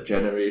the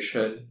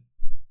generation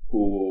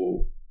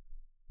who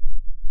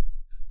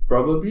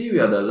probably we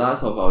are the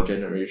last of our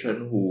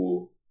generation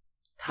who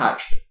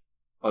touched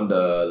on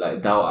the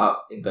like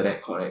dial-up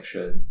internet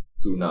connection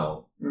to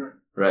now,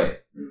 right?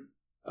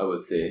 I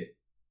would say,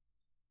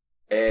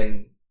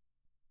 and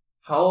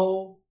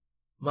how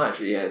much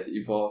it has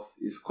evolved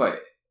is quite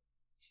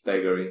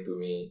staggering to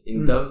me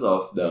in terms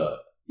of the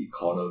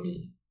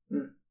economy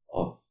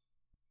of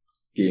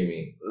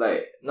gaming.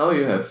 Like now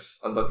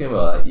I'm talking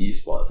about like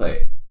esports.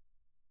 Like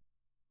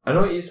I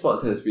know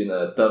esports has been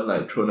a term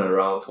like thrown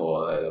around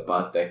for like the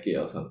past decade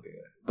or something.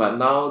 But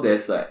now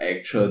there's like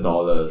actual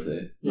dollars,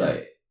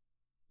 like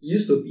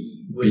used to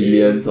be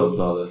billions of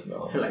dollars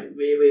now. Like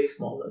way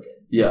smaller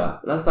than. Yeah,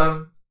 last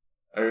time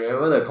I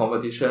remember the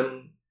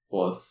competition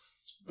was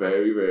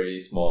very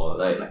very small.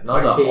 Like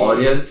now the 5K.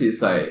 audience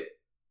is like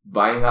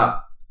buying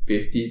up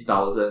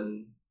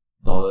 $50,000.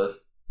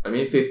 I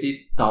mean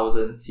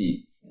 50,000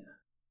 seats,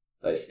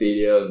 like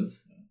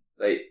stadiums.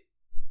 Like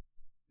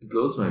it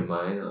blows my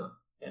mind.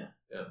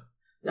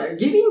 Like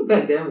gaming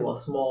back then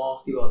was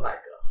still like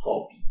a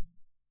hobby,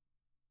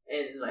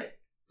 and like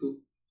to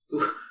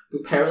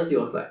parents it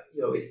was like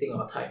you're wasting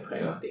our time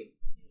kind of thing.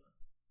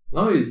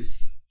 Now it's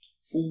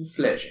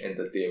full-fledged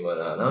entertainment.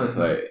 Now it's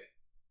like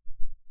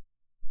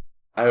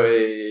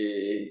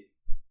I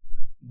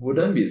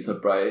wouldn't be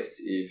surprised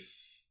if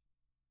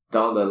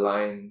down the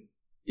line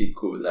it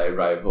could like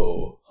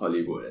rival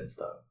Hollywood and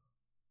stuff.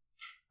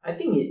 I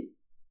think it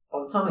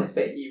on some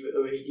aspect it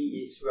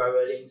already is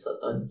rivaling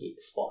certain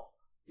sports.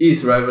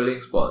 It's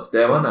rivaling sports.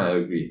 That one I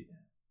agree.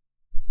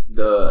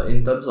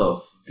 In terms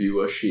of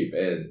viewership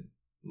and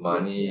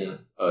money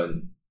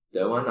earned,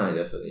 that one I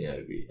definitely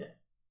agree.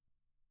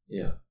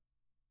 Yeah.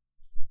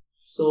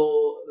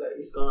 So like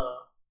it's gonna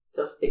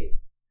just take.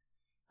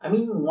 I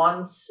mean,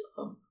 once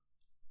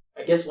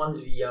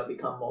VR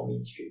become more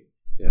mainstream,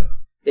 then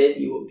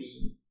it will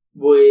be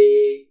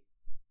way.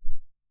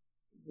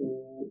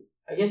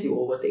 I guess it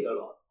will overtake a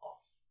lot of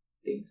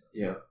things.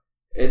 Yeah,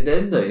 and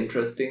then the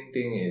interesting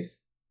thing is,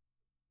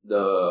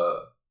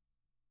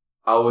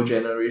 our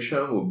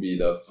generation will be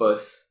the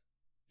first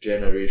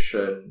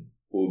generation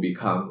who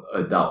become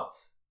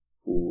adults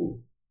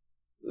who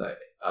like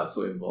are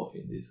so involved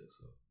in this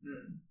also,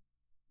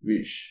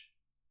 which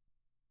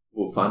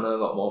will funnel a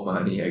lot more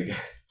money, I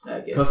guess.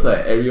 Because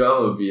like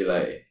everyone will be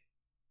like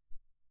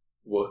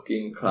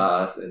working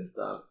class and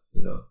stuff,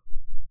 you know.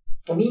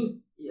 I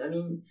mean,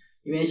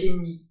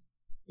 imagine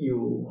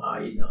you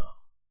are in a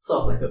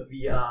sort of like a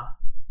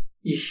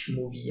VR-ish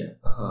movie,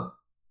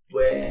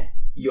 where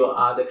you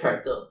are the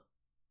character.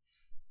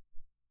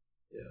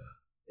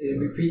 It'll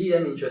be pretty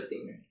damn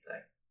interesting,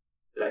 right?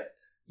 Like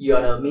you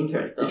are the main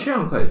character. Actually,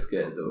 I'm quite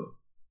scared though,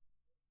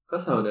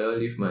 cause I'll never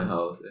leave my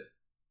house.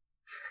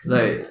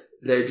 Like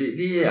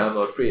legitly, I'm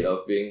afraid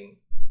of being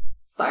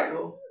like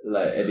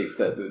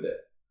addicted to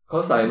that.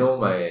 Cause I know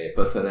my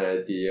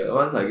personality.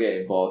 Once I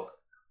get involved,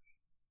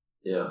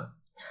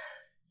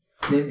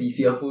 then be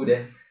fearful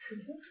then.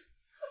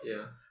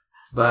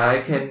 But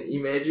I can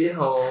imagine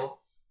how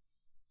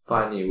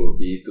fun it would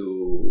be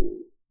to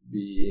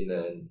be in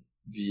a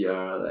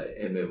VR like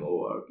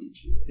MMORPG.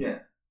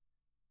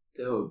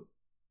 That would.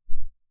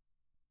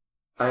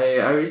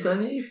 I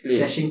recently played.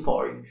 Flashing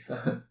porings.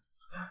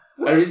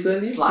 I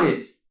recently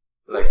played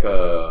like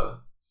a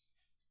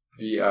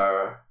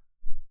VR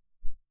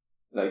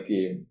like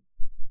game.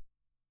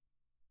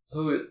 So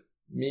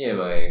me and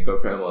my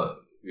girlfriend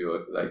we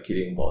were like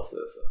killing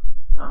bosses.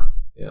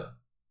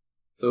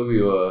 So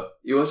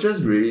it was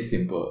just really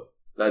simple.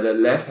 Like the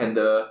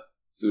left-hander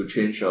to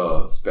change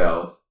your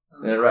spells,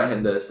 and the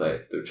right-hander is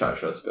like to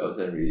charge your spells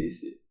and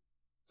release it.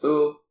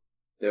 So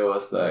there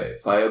was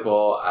like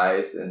fireball,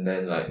 ice, and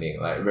then lightning,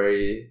 like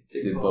very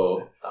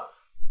simple stuff.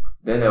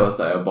 Then there was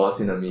like a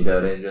boss in the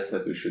middle, then you just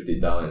have to shoot it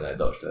down and like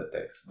dodge the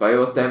attacks. But it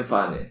was damn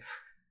fun.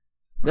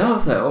 Then I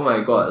was like, oh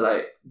my god,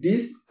 like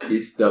this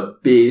is the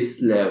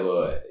base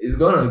level. It's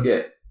gonna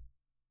get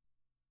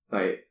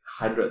like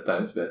 100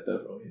 times better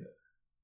from here.